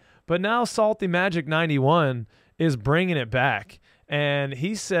away. But now Salty Magic 91 is bringing it back, and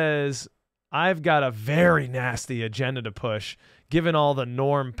he says, I've got a very nasty agenda to push, given all the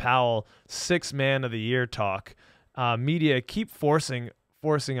Norm Powell 6-man of the year talk. Media keep forcing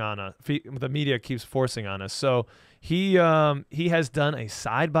on us. The media keeps forcing on us. So he has done a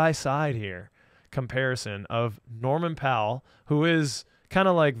side-by-side here comparison of Norman Powell, who is kind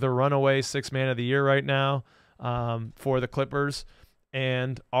of like the runaway 6-man of the year right now for the Clippers,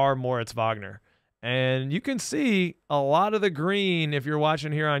 and our Moritz Wagner. And you can see a lot of the green, if you're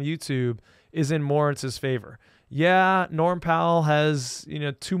watching here on YouTube, is in Moritz's favor. Yeah, Norm Powell has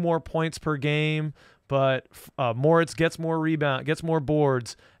 2 more points per game, but Moritz gets more rebound, gets more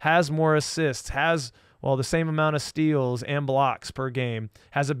boards, has more assists, has the same amount of steals and blocks per game,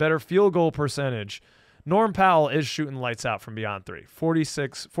 has a better field goal percentage. Norm Powell is shooting lights out from beyond 3,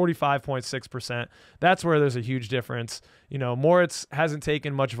 45.6%. That's where there's a huge difference. Moritz hasn't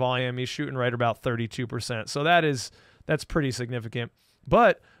taken much volume. He's shooting right about 32%. So that's pretty significant.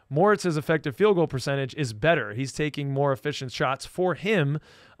 But Moritz's effective field goal percentage is better. He's taking more efficient shots for him.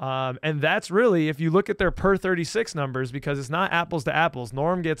 And that's really, if you look at their per 36 numbers, because it's not apples to apples,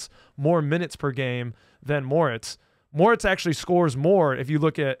 Norm gets more minutes per game than Moritz. Moritz actually scores more if you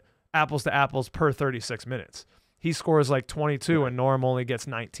look at apples to apples per 36 minutes. He scores like 22 and Norm only gets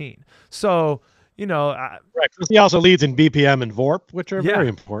 19. So, right. He also leads in BPM and VORP, which are very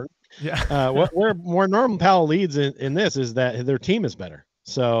important. Yeah. Where Norman Powell leads in this is that their team is better.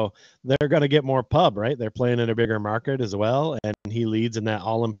 So they're going to get more pub, right? They're playing in a bigger market as well. And he leads in that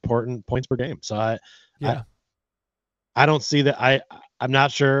all important points per game. So I don't see that. I'm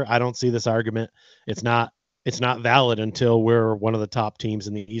not sure. I don't see this argument. It's not valid until we're one of the top teams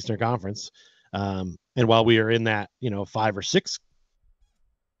in the Eastern Conference. And while we are in that, 5 or 6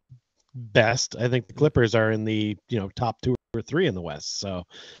 best, I think the Clippers are in the, top 2 or 3 in the West. So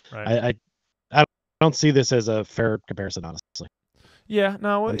right. I don't see this as a fair comparison, honestly. Yeah,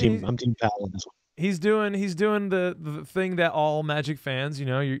 no, I'm team Powell in this one. He's doing the thing that all Magic fans,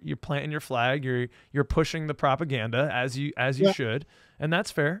 you're planting your flag, you're pushing the propaganda as you should, and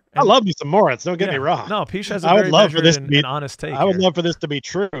that's fair. And I love me some Moritz. Don't get me wrong. No, Peach has a very measured and honest take. I would love for this to be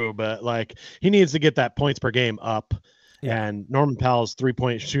true, but like he needs to get that points per game up, and Norman Powell's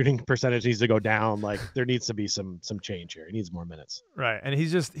 3-point shooting percentage needs to go down. Like there needs to be some change here. He needs more minutes. Right, and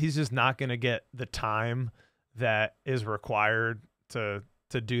he's just not going to get the time that is required to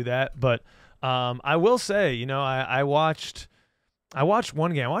do that, but. I will say, I watched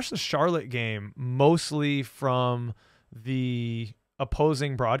one game. I watched the Charlotte game mostly from the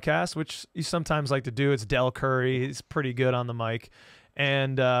opposing broadcast, which you sometimes like to do. It's Del Curry. He's pretty good on the mic.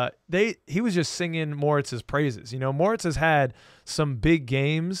 And he was just singing Moritz's praises. Moritz has had some big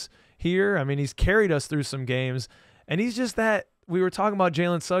games here. I mean, he's carried us through some games, and he's just that, we were talking about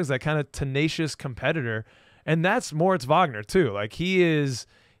Jalen Suggs, that kind of tenacious competitor, and that's Moritz Wagner too. Like, he is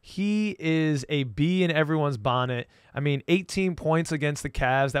a bee in everyone's bonnet. I mean, 18 points against the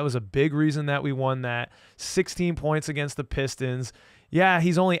Cavs. That was a big reason that we won that. 16 points against the Pistons. Yeah,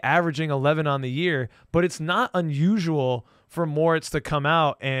 he's only averaging 11 on the year, but it's not unusual for Moritz to come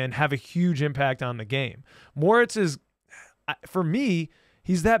out and have a huge impact on the game. Moritz is, for me,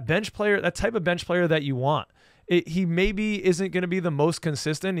 he's that bench player, that type of bench player that you want. He maybe isn't going to be the most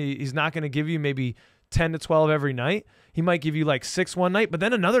consistent. He's not going to give you maybe 10 to 12 every night. He might give you like 6 one night, but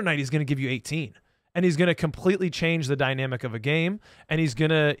then another night he's going to give you 18. And he's going to completely change the dynamic of a game, and he's going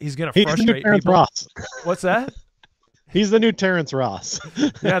to frustrate people. Ross. What's that? He's the new Terrence Ross.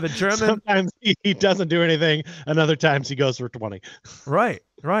 Yeah, the German. Sometimes he doesn't do anything, and other times he goes for 20. Right.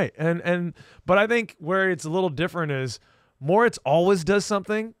 But I think where it's a little different is Moritz always does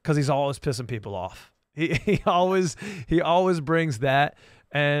something because he's always pissing people off. He always brings that.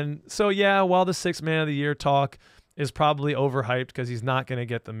 And so, yeah, while the 6th man of the year talk is probably overhyped because he's not going to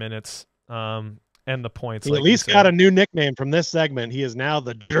get the minutes and the points. He at least got a new nickname from this segment. He is now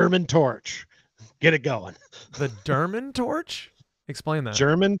the German Torch. Get it going. The German Torch? Explain that.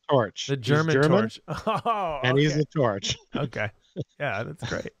 German Torch. The German Torch. Oh, and he's the torch. Okay. Yeah, that's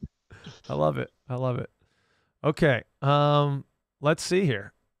great. I love it. Okay. Let's see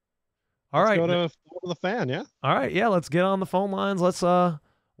here. All right. Go to the fan, yeah? All right, yeah, let's get on the phone lines. Let's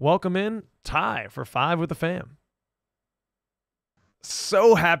welcome in Ty for 5 with the Fam.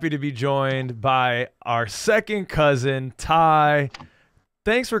 So happy to be joined by our second cousin, Ty.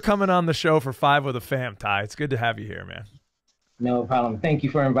 Thanks for coming on the show for 5 with the Fam, Ty. It's good to have you here, man. No problem. Thank you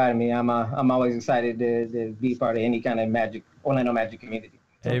for inviting me. I'm always excited to be part of any kind of Orlando Magic community.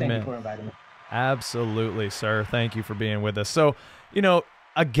 So Amen. Thank you for inviting me. Absolutely, sir. Thank you for being with us. So,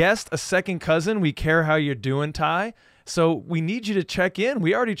 a guest, a second cousin, we care how you're doing, Ty. So we need you to check in.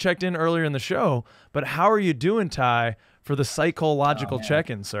 We already checked in earlier in the show, but how are you doing, Ty, for the psychological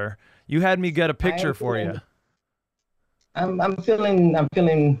check-in, sir? You had me get a picture for you. I'm feeling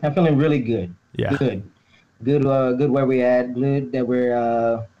really good. Yeah. Good where we at. Good that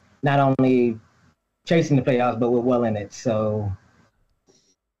we're not only chasing the playoffs, but we're well in it. So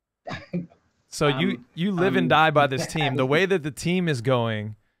you live and die by this team. The way that the team is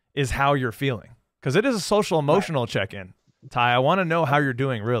going is how you're feeling, because it is a social emotional check-in. Ty, I want to know how you're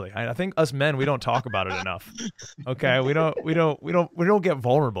doing, really. I think us men, we don't talk about it enough. Okay, we don't get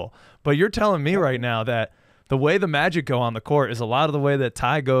vulnerable. But you're telling me right now that the way the Magic go on the court is a lot of the way that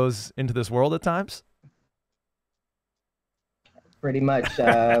Ty goes into this world at times? Pretty much.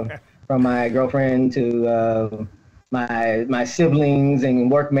 From my girlfriend to my siblings and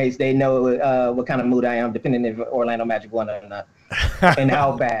workmates, they know what kind of mood I am, depending if Orlando Magic won or not. And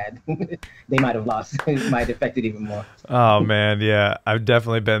how bad they might have lost. It might affect it even more. Oh, man, yeah. I've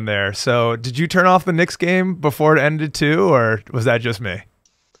definitely been there. So did you turn off the Knicks game before it ended too, or was that just me?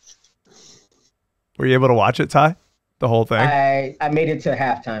 Were you able to watch it, Ty? The whole thing? I made it to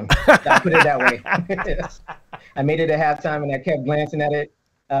halftime. I put it that way. I made it to halftime, and I kept glancing at it.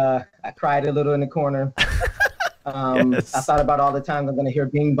 I cried a little in the corner. Yes. I thought about all the times I'm going to hear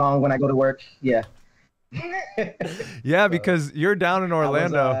bing bong when I go to work. Yeah. Yeah, because you're down in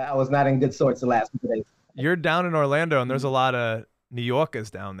Orlando. I was not in good sorts the last few days. You're down in Orlando, and there's a lot of New Yorkers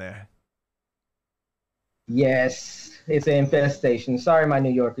down there. Yes, it's an infestation. Sorry, my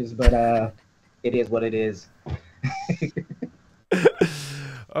New Yorkers, but it is what it is.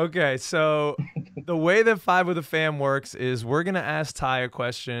 Okay, so the way that 5 with a Fam works is we're going to ask Ty a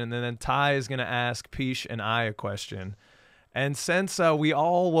question, and then Ty is going to ask Peach and I a question. And since we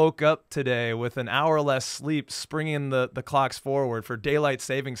all woke up today with an hour less sleep, springing the clocks forward for daylight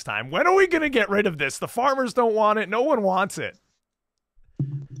savings time, when are we going to get rid of this? The farmers don't want it. No one wants it.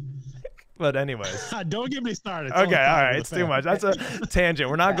 But anyways. Don't get me started. Okay, all right. It's too much. That's a tangent.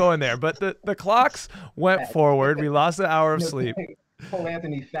 We're not going there. But the clocks went forward. We lost an hour of sleep. Cole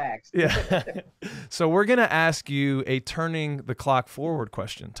Anthony facts. Yeah. So we're going to ask you a turning the clock forward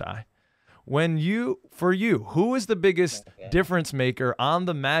question, Ty. For you, who is the biggest difference maker on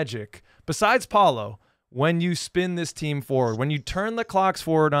the Magic, besides Paulo, when you spin this team forward? When you turn the clocks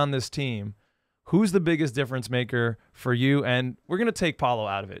forward on this team, who's the biggest difference maker for you? And we're going to take Paulo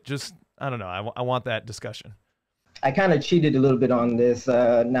out of it. Just, I don't know. I want that discussion. I kind of cheated a little bit on this.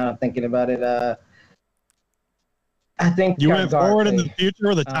 Now I'm thinking about it. I think you went forward in the future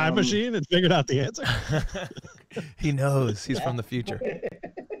with a time machine and figured out the answer. He knows he's from the future.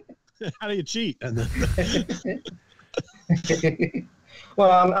 How do you cheat?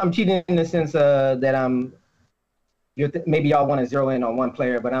 Well, I'm cheating in the sense that maybe y'all want to zero in on one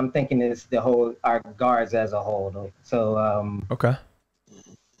player, but I'm thinking it's our guards as a whole, though. So okay.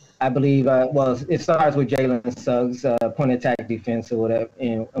 I believe it starts with Jalen Suggs, point attack defense or whatever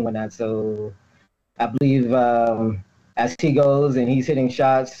and whatnot. So I believe as he goes and he's hitting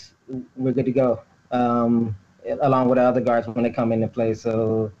shots, we're good to go. Along with the other guards when they come into play.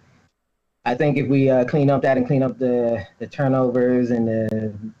 So I think if we clean up that and clean up the turnovers and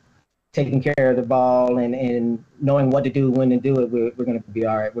the taking care of the ball and knowing what to do, when to do it, we're going to be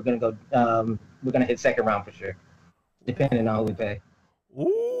all right. We're going to go. We're going to hit second round for sure, depending on who we pay.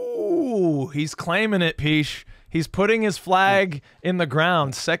 Ooh, he's claiming it, Peach. He's putting his flag in the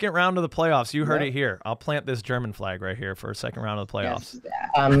ground. Second round of the playoffs. You heard it here. I'll plant this German flag right here for a second round of the playoffs. Yes,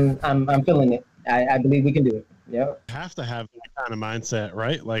 I'm feeling it. I believe we can do it. Yep. You have to have that kind of mindset,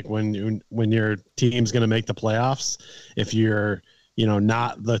 right? Like when your team's going to make the playoffs, if you're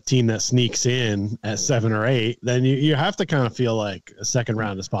not the team that sneaks in at 7 or 8, then you have to kind of feel like a second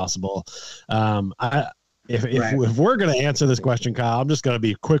round is possible. If we're going to answer this question, Kyle, I'm just going to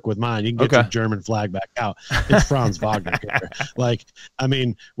be quick with mine. You can get your German flag back out. It's Franz Wagner here. Like, I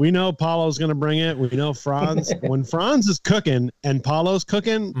mean, we know Paulo's going to bring it. We know Franz. When Franz is cooking and Paulo's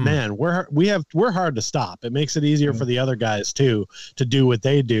cooking, man, we're hard to stop. It makes it easier for the other guys too to do what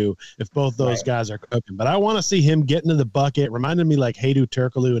they do if both those guys are cooking. But I want to see him get into the bucket. Reminded me like Hedo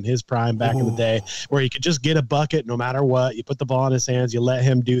Turkoglu in his prime back in the day, where he could just get a bucket no matter what. You put the ball in his hands, you let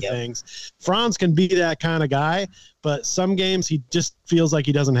him do things. Franz can be that kind of guy, but some games he just feels like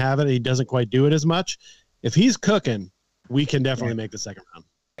he doesn't have it. He doesn't quite do it as much. If he's cooking, we can definitely make the second round.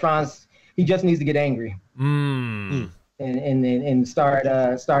 Franz, he just needs to get angry and start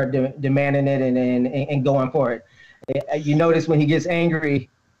demanding it and going for it. You notice when he gets angry,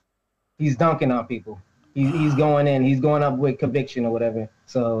 he's dunking on people. He's going in. He's going up with conviction or whatever.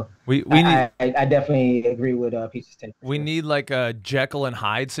 So I definitely agree with Peach's take. We need like a Jekyll and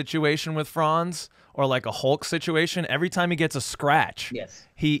Hyde situation with Franz, or like a Hulk situation. Every time he gets a scratch,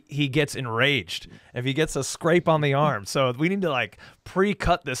 he gets enraged. If he gets a scrape on the arm, so we need to like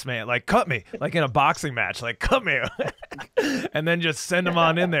pre-cut this man, like cut me, like in a boxing match, like cut me, and then just send him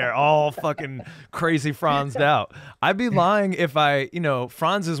on in there, all fucking crazy Franzed out. I'd be lying if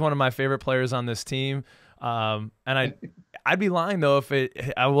Franz is one of my favorite players on this team, and I'd be lying though if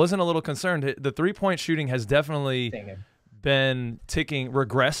I wasn't a little concerned. The 3-point shooting has definitely been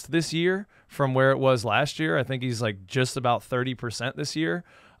regressed this year from where it was last year. I think he's like just about 30% this year.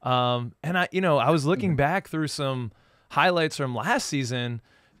 And I was looking back through some highlights from last season,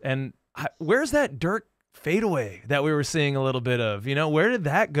 and where's that Dirk fadeaway that we were seeing a little bit of? Where did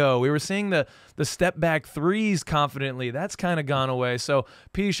that go? We were seeing the step back threes confidently. That's kind of gone away. So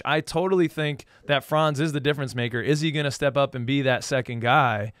Peach, I totally think that Franz is the difference maker. Is he going to step up and be that second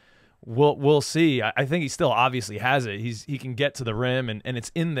guy? We'll see. I think he still obviously has it. He can get to the rim and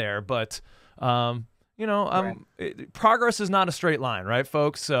it's in there, but progress is not a straight line, right,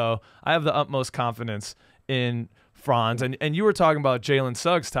 folks? So I have the utmost confidence in Franz. And you were talking about Jalen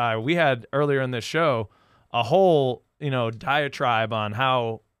Suggs, Ty. We had earlier in this show a whole diatribe on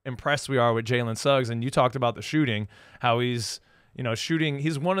how impressed we are with Jalen Suggs, and you talked about the shooting, how he's shooting.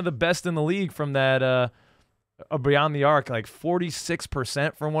 He's one of the best in the league from that beyond the arc, like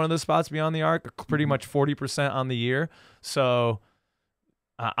 46% from one of the spots beyond the arc, pretty much 40% on the year. So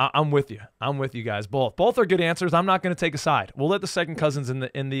I'm with you. I'm with you guys. Both are good answers. I'm not going to take a side. We'll let the second cousins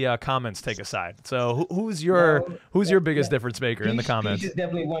in the comments take a side. So who's your biggest difference maker in the comments? He just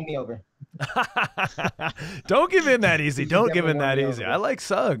definitely won me over. Don't give in that easy. Don't give in that easy. I like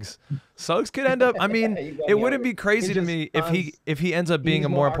Suggs. Suggs could end up. I mean, it wouldn't be crazy to me if he ends up being a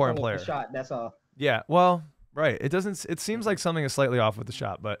more important player. Shot, that's all. Yeah. Well, right. It seems like something is slightly off with the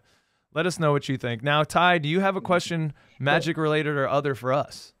shot, but let us know what you think. Now, Ty, do you have a question, Magic related or other, for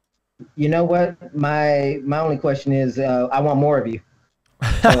us? You know what? My only question is, I want more of you.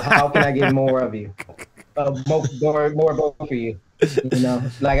 So how can I get more of you? More vote for you.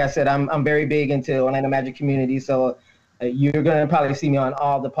 Like I said, I'm very big into Orlando Magic community, so you're gonna probably see me on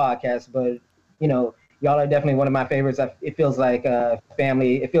all the podcasts. But y'all are definitely one of my favorites. It feels like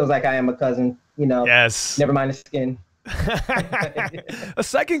family. It feels like I am a cousin. Yes. Never mind the skin. A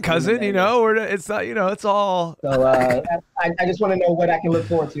second cousin. It's not. It's all. So I just want to know what I can look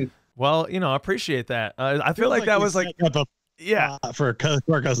forward to. Well, I appreciate that. I feel like that was like. Yeah. For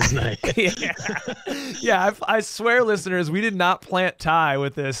Court Cousins night. Yeah. I swear, listeners, we did not plant Ty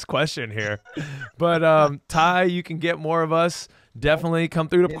with this question here. But Ty, you can get more of us. Definitely come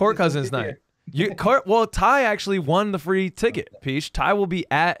through to Court Cousins night. Well, Ty actually won the free ticket, Peach. Ty will be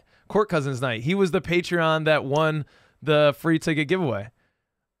at Court Cousins night. He was the Patreon that won the free ticket giveaway.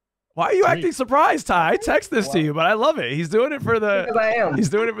 Why are you acting surprised, Ty? I text this to you, but I love it. He's doing it for the. Because I am. He's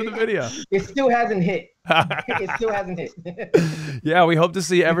doing it for the video. It still hasn't hit. It still hasn't hit. Yeah, we hope to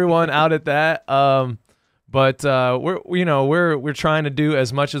see everyone out at that. But we're trying to do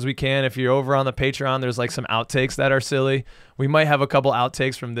as much as we can. If you're over on the Patreon, there's like some outtakes that are silly. We might have a couple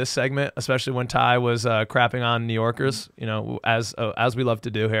outtakes from this segment, especially when Ty was crapping on New Yorkers. You know, as we love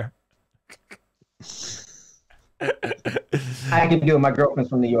to do here. I can do it. My girlfriend's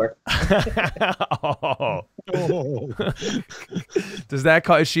from New York. Oh. Does that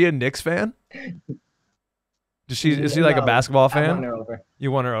call? Is she a Knicks fan? Is she like a basketball fan? I won her over. You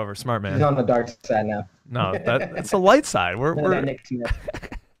won her over. Smart man. She's on the dark side now. No, that's the light side. We're Knicks,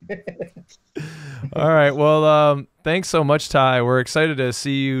 all right. Well, thanks so much, Ty. We're excited to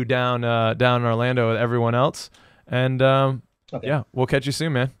see you down in Orlando with everyone else, and yeah, we'll catch you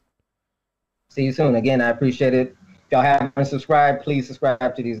soon, man. See you soon. Again, I appreciate it. If y'all haven't subscribed, please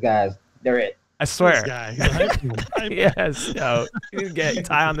subscribe to these guys. They're it. I swear. This guy. Yes. You need to get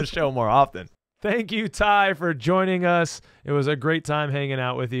Ty on the show more often. Thank you, Ty, for joining us. It was a great time hanging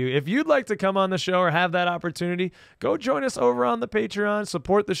out with you. If you'd like to come on the show or have that opportunity, go join us over on the Patreon,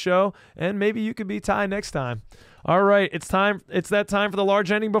 support the show, and maybe you could be Ty next time. All right, it's time. It's that time for the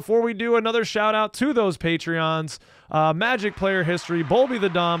large ending. Before we do, another shout out to those Patreons. Magic Player History, Bolby the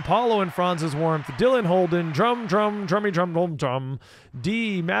Dom, Paulo and Franz's Warmth, Dylan Holden, Drum,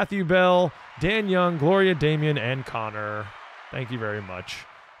 D, Matthew Bell, Dan Young, Gloria Damien, and Connor. Thank you very much.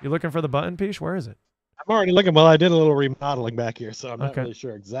 You looking for the button, Peach? Where is it? I'm already looking. Well, I did a little remodeling back here, so I'm not really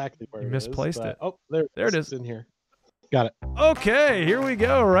sure exactly where you it misplaced is. it. Oh, there it is. In here. Got it. Okay, here we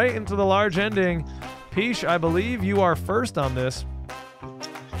go. Right into the large ending. Peach, I believe you are first on this.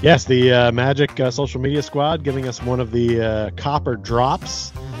 Yes, the Magic social media squad giving us one of the copper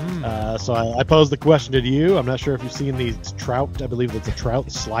drops. So I posed the question to you. I'm not sure if you've seen these trout. I believe it's a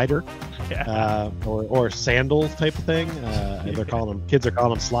trout slider, or sandal type of thing. They're calling them. Kids are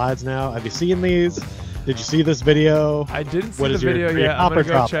calling them slides now. Have you seen these? Did you see this video? I didn't see the video yet. I'm gonna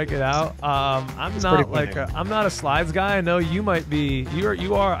go check it out. I'm not a slides guy. I know you might be.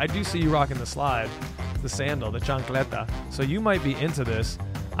 You are. I do see you rocking the slide, the sandal, the chancleta. So you might be into this.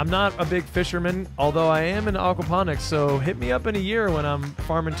 I'm not a big fisherman, although I am in aquaponics, so hit me up in a year when I'm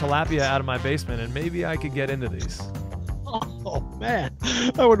farming tilapia out of my basement, and maybe I could get into these. Oh, man.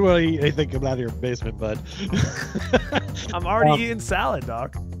 I wouldn't want to eat anything coming out of your basement, bud. I'm already eating salad,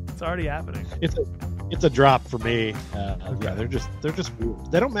 Doc. It's already happening. It's a drop for me. Yeah, they're just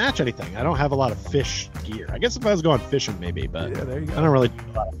weird. They don't match anything. I don't have a lot of fish gear. I guess if I was going fishing, maybe, but yeah, there you go. I don't really do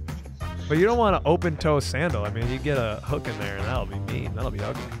a lot of fishing. But you don't want an open toe sandal. I mean, you get a hook in there, and that'll be mean. That'll be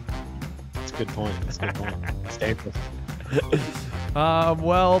ugly. That's a good point. It's dangerous.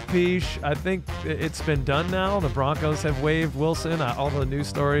 Well, Peach, I think it's been done now. The Broncos have waived Wilson. All the news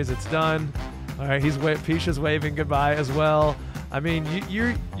stories, it's done. All right, Peach is waving goodbye as well. I mean,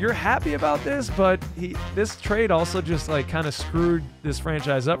 you're happy about this, but this trade also just like kind of screwed this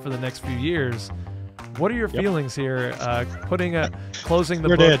franchise up for the next few years. What are your feelings here, closing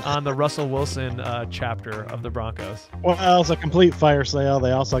the book on the Russell Wilson chapter of the Broncos? Well, it's a complete fire sale.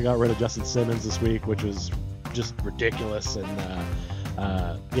 They also got rid of Justin Simmons this week, which was just ridiculous. And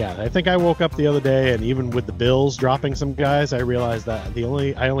yeah, I think I woke up the other day, and even with the Bills dropping some guys, I realized that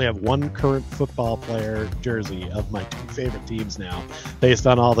I only have one current football player jersey of my two favorite teams now, based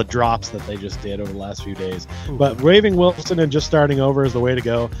on all the drops that they just did over the last few days. Ooh. But waiving Wilson and just starting over is the way to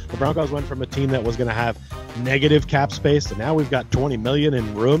go. The Broncos went from a team that was going to have negative cap space to now we've got $20 million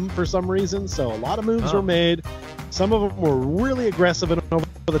in room for some reason. So a lot of moves were made. Some of them were really aggressive and over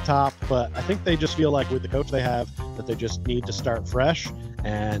the top, but I think they just feel like with the coach they have that they just need to start fresh.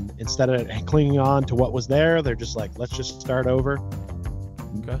 And instead of clinging on to what was there, they're just like, let's just start over.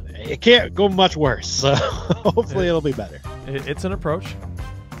 Okay. It can't go much worse. So hopefully it'll be better. It's an approach.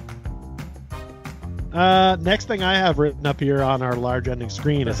 Next thing I have written up here on our large ending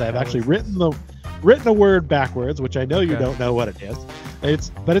screen is I've actually written a word backwards, which I know you don't know what it is.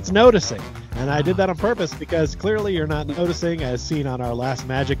 But it's noticing. And I did that on purpose because clearly you're not noticing, as seen on our last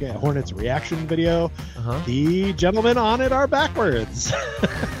Magic at Hornets reaction video. The gentlemen on it are backwards.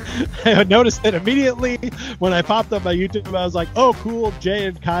 I noticed it immediately when I popped up my YouTube. I was like, "Oh, cool! Jay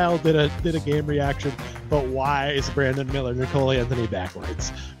and Kyle did a game reaction." But why is Brandon Miller Nicole Anthony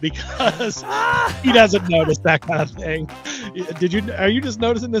backwards? Because he doesn't notice that kind of thing. Are you just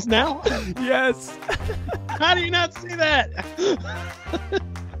noticing this now? Yes. How do you not see that?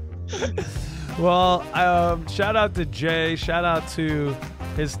 Well, shout out to Jay. Shout out to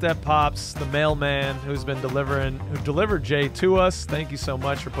his step pops, the mailman who delivered Jay to us. Thank you so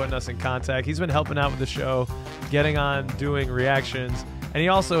much for putting us in contact. He's been helping out with the show, getting on, doing reactions, and he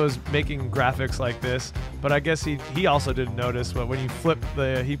also is making graphics like this. But I guess he also didn't notice. But when he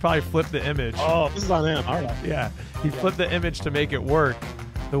probably flipped the image. Oh, this is on him. All right. Yeah, he flipped the image to make it work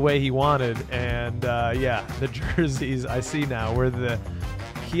the way he wanted. And yeah, the jerseys I see now were the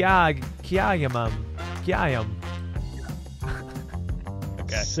Kiayam.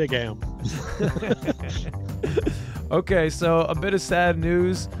 Okay. Sigam. Okay, so a bit of sad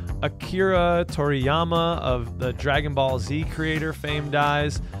news. Akira Toriyama of the Dragon Ball Z creator fame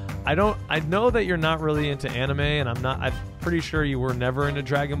dies. I know that you're not really into anime, and I'm pretty sure you were never into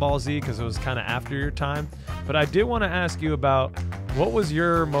Dragon Ball Z because it was kind of after your time. But I did want to ask you about what was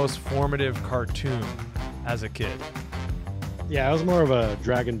your most formative cartoon as a kid? Yeah, I was more of a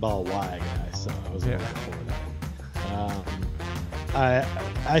Dragon Ball Y guy, so I was before that.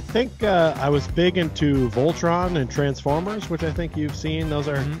 I think I was big into Voltron and Transformers, which I think you've seen. Those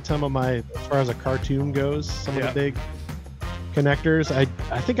are some of my, as far as a cartoon goes, some of the big connectors. I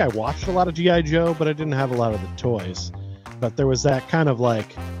think I watched a lot of G.I. Joe, but I didn't have a lot of the toys. But there was that kind of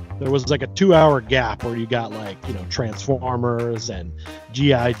like, there was like a 2-hour gap where you got like, you know, Transformers and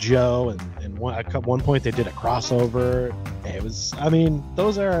G.I. Joe, and at one point they did a crossover. It was, I mean,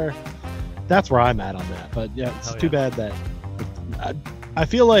 that's where I'm at on that. But yeah, it's too bad that I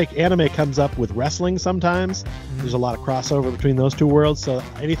feel like anime comes up with wrestling sometimes. There's a lot of crossover between those two worlds, so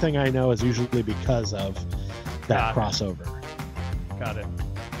anything I know is usually because of that crossover. Got it.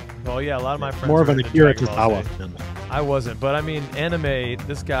 Well, yeah, a lot of my friends more of were an into Akira Dragon Ball Z. Tozawa. I wasn't, but I mean, anime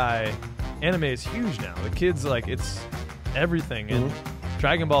is huge now. The kids, like, it's everything. And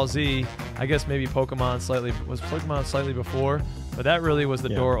Dragon Ball Z, I guess maybe Pokemon slightly before, but that really was the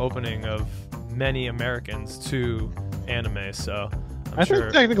door opening of many Americans to anime. So I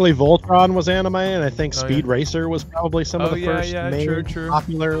think technically Voltron was anime, and I think Speed Racer was probably some of the first main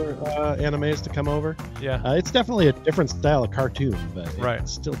popular animes to come over. Yeah, it's definitely a different style of cartoon, but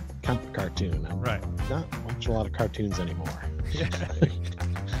it's still kind of a cartoon. I'm not watching a lot of cartoons anymore.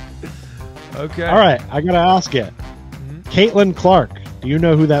 Okay. All right, I gotta ask you, Caitlin Clark. Do you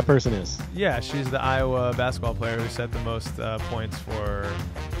know who that person is? Yeah, she's the Iowa basketball player who set the most points for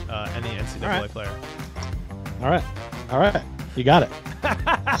any NCAA player. All right. You got it.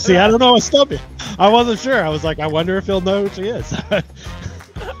 See, I don't know what stumped you. I wasn't sure. I was like, I wonder if he'll know who she is.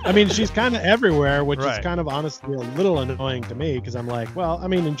 I mean, she's kind of everywhere, which is kind of honestly a little annoying to me because I'm like, well, I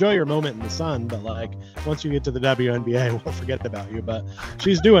mean, enjoy your moment in the sun, but like once you get to the WNBA, we'll forget about you. But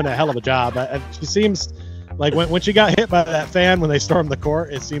she's doing a hell of a job. She seems like when she got hit by that fan when they stormed the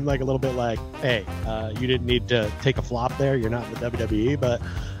court, it seemed like a little bit like, hey, you didn't need to take a flop there. You're not in the WWE. But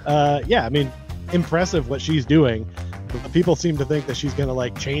yeah, I mean, impressive what she's doing. People seem to think that she's going to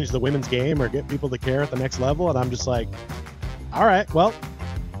like change the women's game or get people to care at the next level. And I'm just like, all right, well,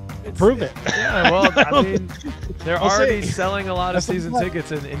 prove it. Yeah, well, I mean, they're already selling a lot of season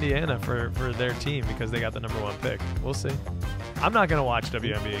tickets in Indiana for their team because they got the #1 pick. We'll see. I'm not going to watch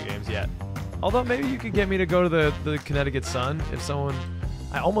WNBA games yet. Although maybe you could get me to go to the Connecticut Sun if someone...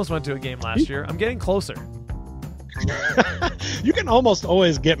 I almost went to a game last year. I'm getting closer. You can almost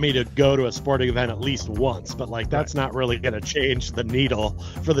always get me to go to a sporting event at least once, but like that's not really going to change the needle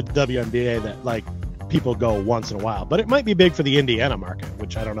for the WNBA that like people go once in a while. But it might be big for the Indiana market,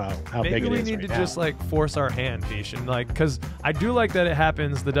 which I don't know how big it is. Maybe we need to just like force our hand, Pish, and like because I do like that it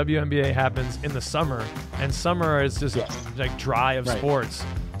happens. The WNBA happens in the summer, and summer is just like dry of sports.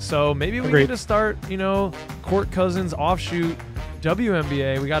 So maybe we need to start, you know, Court Cousins offshoot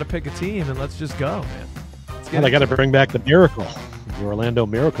WNBA. We got to pick a team and let's just go, man. Well, they got to bring back the Miracle. The Orlando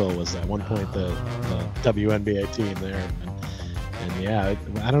Miracle was at one point the WNBA team there. And yeah,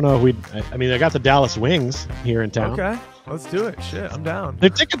 I don't know. I mean, they got the Dallas Wings here in town. Okay, let's do it. Shit, I'm down. Their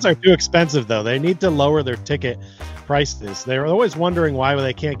tickets are too expensive, though. They need to lower their ticket prices. They're always wondering why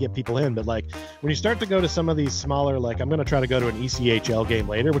they can't get people in. But like when you start to go to some of these smaller, like I'm going to try to go to an ECHL game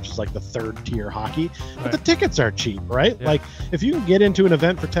later, which is like the third tier hockey. But the tickets are cheap, right? Yeah. Like if you can get into an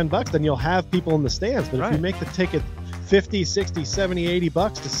event for $10, then you'll have people in the stands. But if you make the ticket 50, 60, 70, 80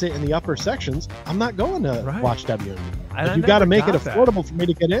 bucks to sit in the upper sections, I'm not going to watch WNBA. Like, you got to make it affordable for me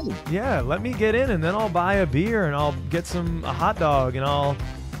to get in. Yeah, let me get in and then I'll buy a beer and I'll get a hot dog and I'll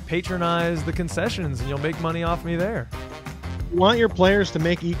patronize the concessions, and you'll make money off me there. You want your players to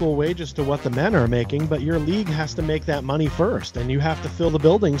make equal wages to what the men are making, but your league has to make that money first, and you have to fill the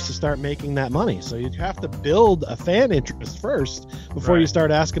buildings to start making that money. So you have to build a fan interest first before you start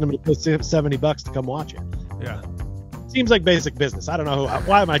asking them to put $70 to come watch it. Yeah. Seems like basic business. I don't know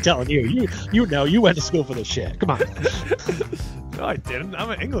why am I telling you? You know, you went to school for this shit. Come on. No, I didn't.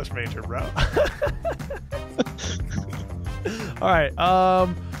 I'm an English major, bro. All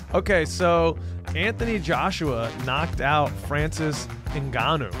right. Okay, so Anthony Joshua knocked out Francis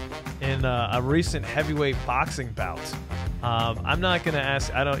Ngannou in a recent heavyweight boxing bout. I'm not going to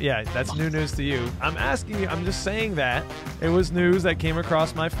ask. Yeah, that's new news to you. I'm asking you. I'm just saying that it was news that came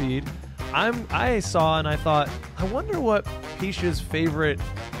across my feed. I saw and I thought, I wonder what Pisha's favorite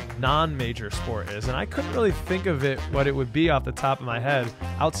non-major sport is, and I couldn't really think of what it would be off the top of my head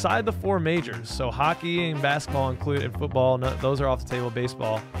outside the 4 majors. So hockey and basketball included, football, those are off the table.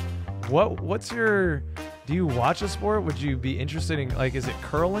 Baseball. What's your? Do you watch a sport? Would you be interested in, like, is it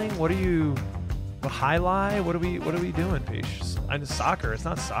curling? What highlight? What are we doing, Pish? I know soccer. It's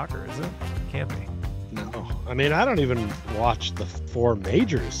not soccer, is it? Can't be. No, I mean, I don't even watch the 4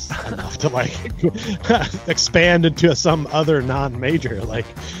 majors enough to like expand into some other non-major. Like,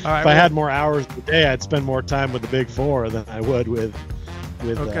 all right, if I had more hours a day, I'd spend more time with the big 4 than I would with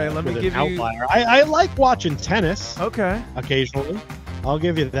okay, let me with give an outlier. I like watching tennis. Okay, occasionally, I'll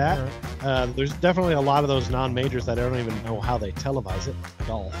give you that. Right. There's definitely a lot of those non-majors that I don't even know how they televise it.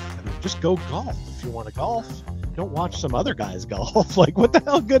 Golf. I mean, just go golf if you want to golf. Don't watch some other guys golf. Like, what the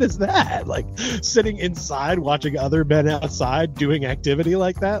hell good is that? Like, sitting inside watching other men outside doing activity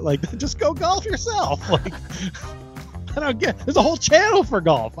like that. Like, just go golf yourself. Like, I don't get. There's a whole channel for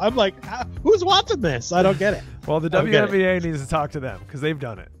golf. I'm like, who's watching this? I don't get it. Well, the WNBA needs to talk to them because they've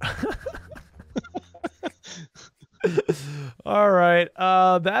done it. All right,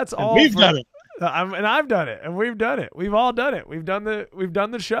 that's all. We've done it. And I've done it, and we've done it. We've all done it. We've done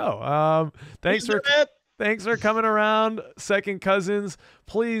the show. Thanks for coming around, Second Cousins.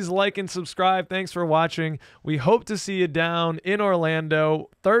 Please like and subscribe. Thanks for watching. We hope to see you down in Orlando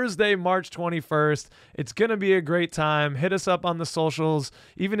Thursday, March 21st. It's going to be a great time. Hit us up on the socials.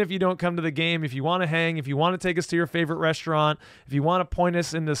 Even if you don't come to the game, if you want to hang, if you want to take us to your favorite restaurant, if you want to point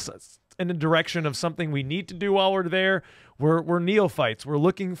us in the direction of something we need to do while we're there, we're neophytes. We're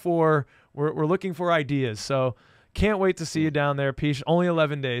looking for ideas. So can't wait to see you down there, Peach. Only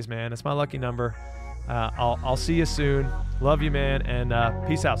 11 days, man. It's my lucky number. I'll see you soon. Love you, man, and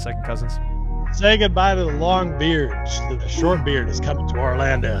peace out, Second Cousins. Say goodbye to the long beard. The short beard is coming to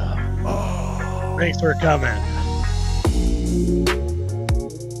Orlando. Oh, thanks for coming.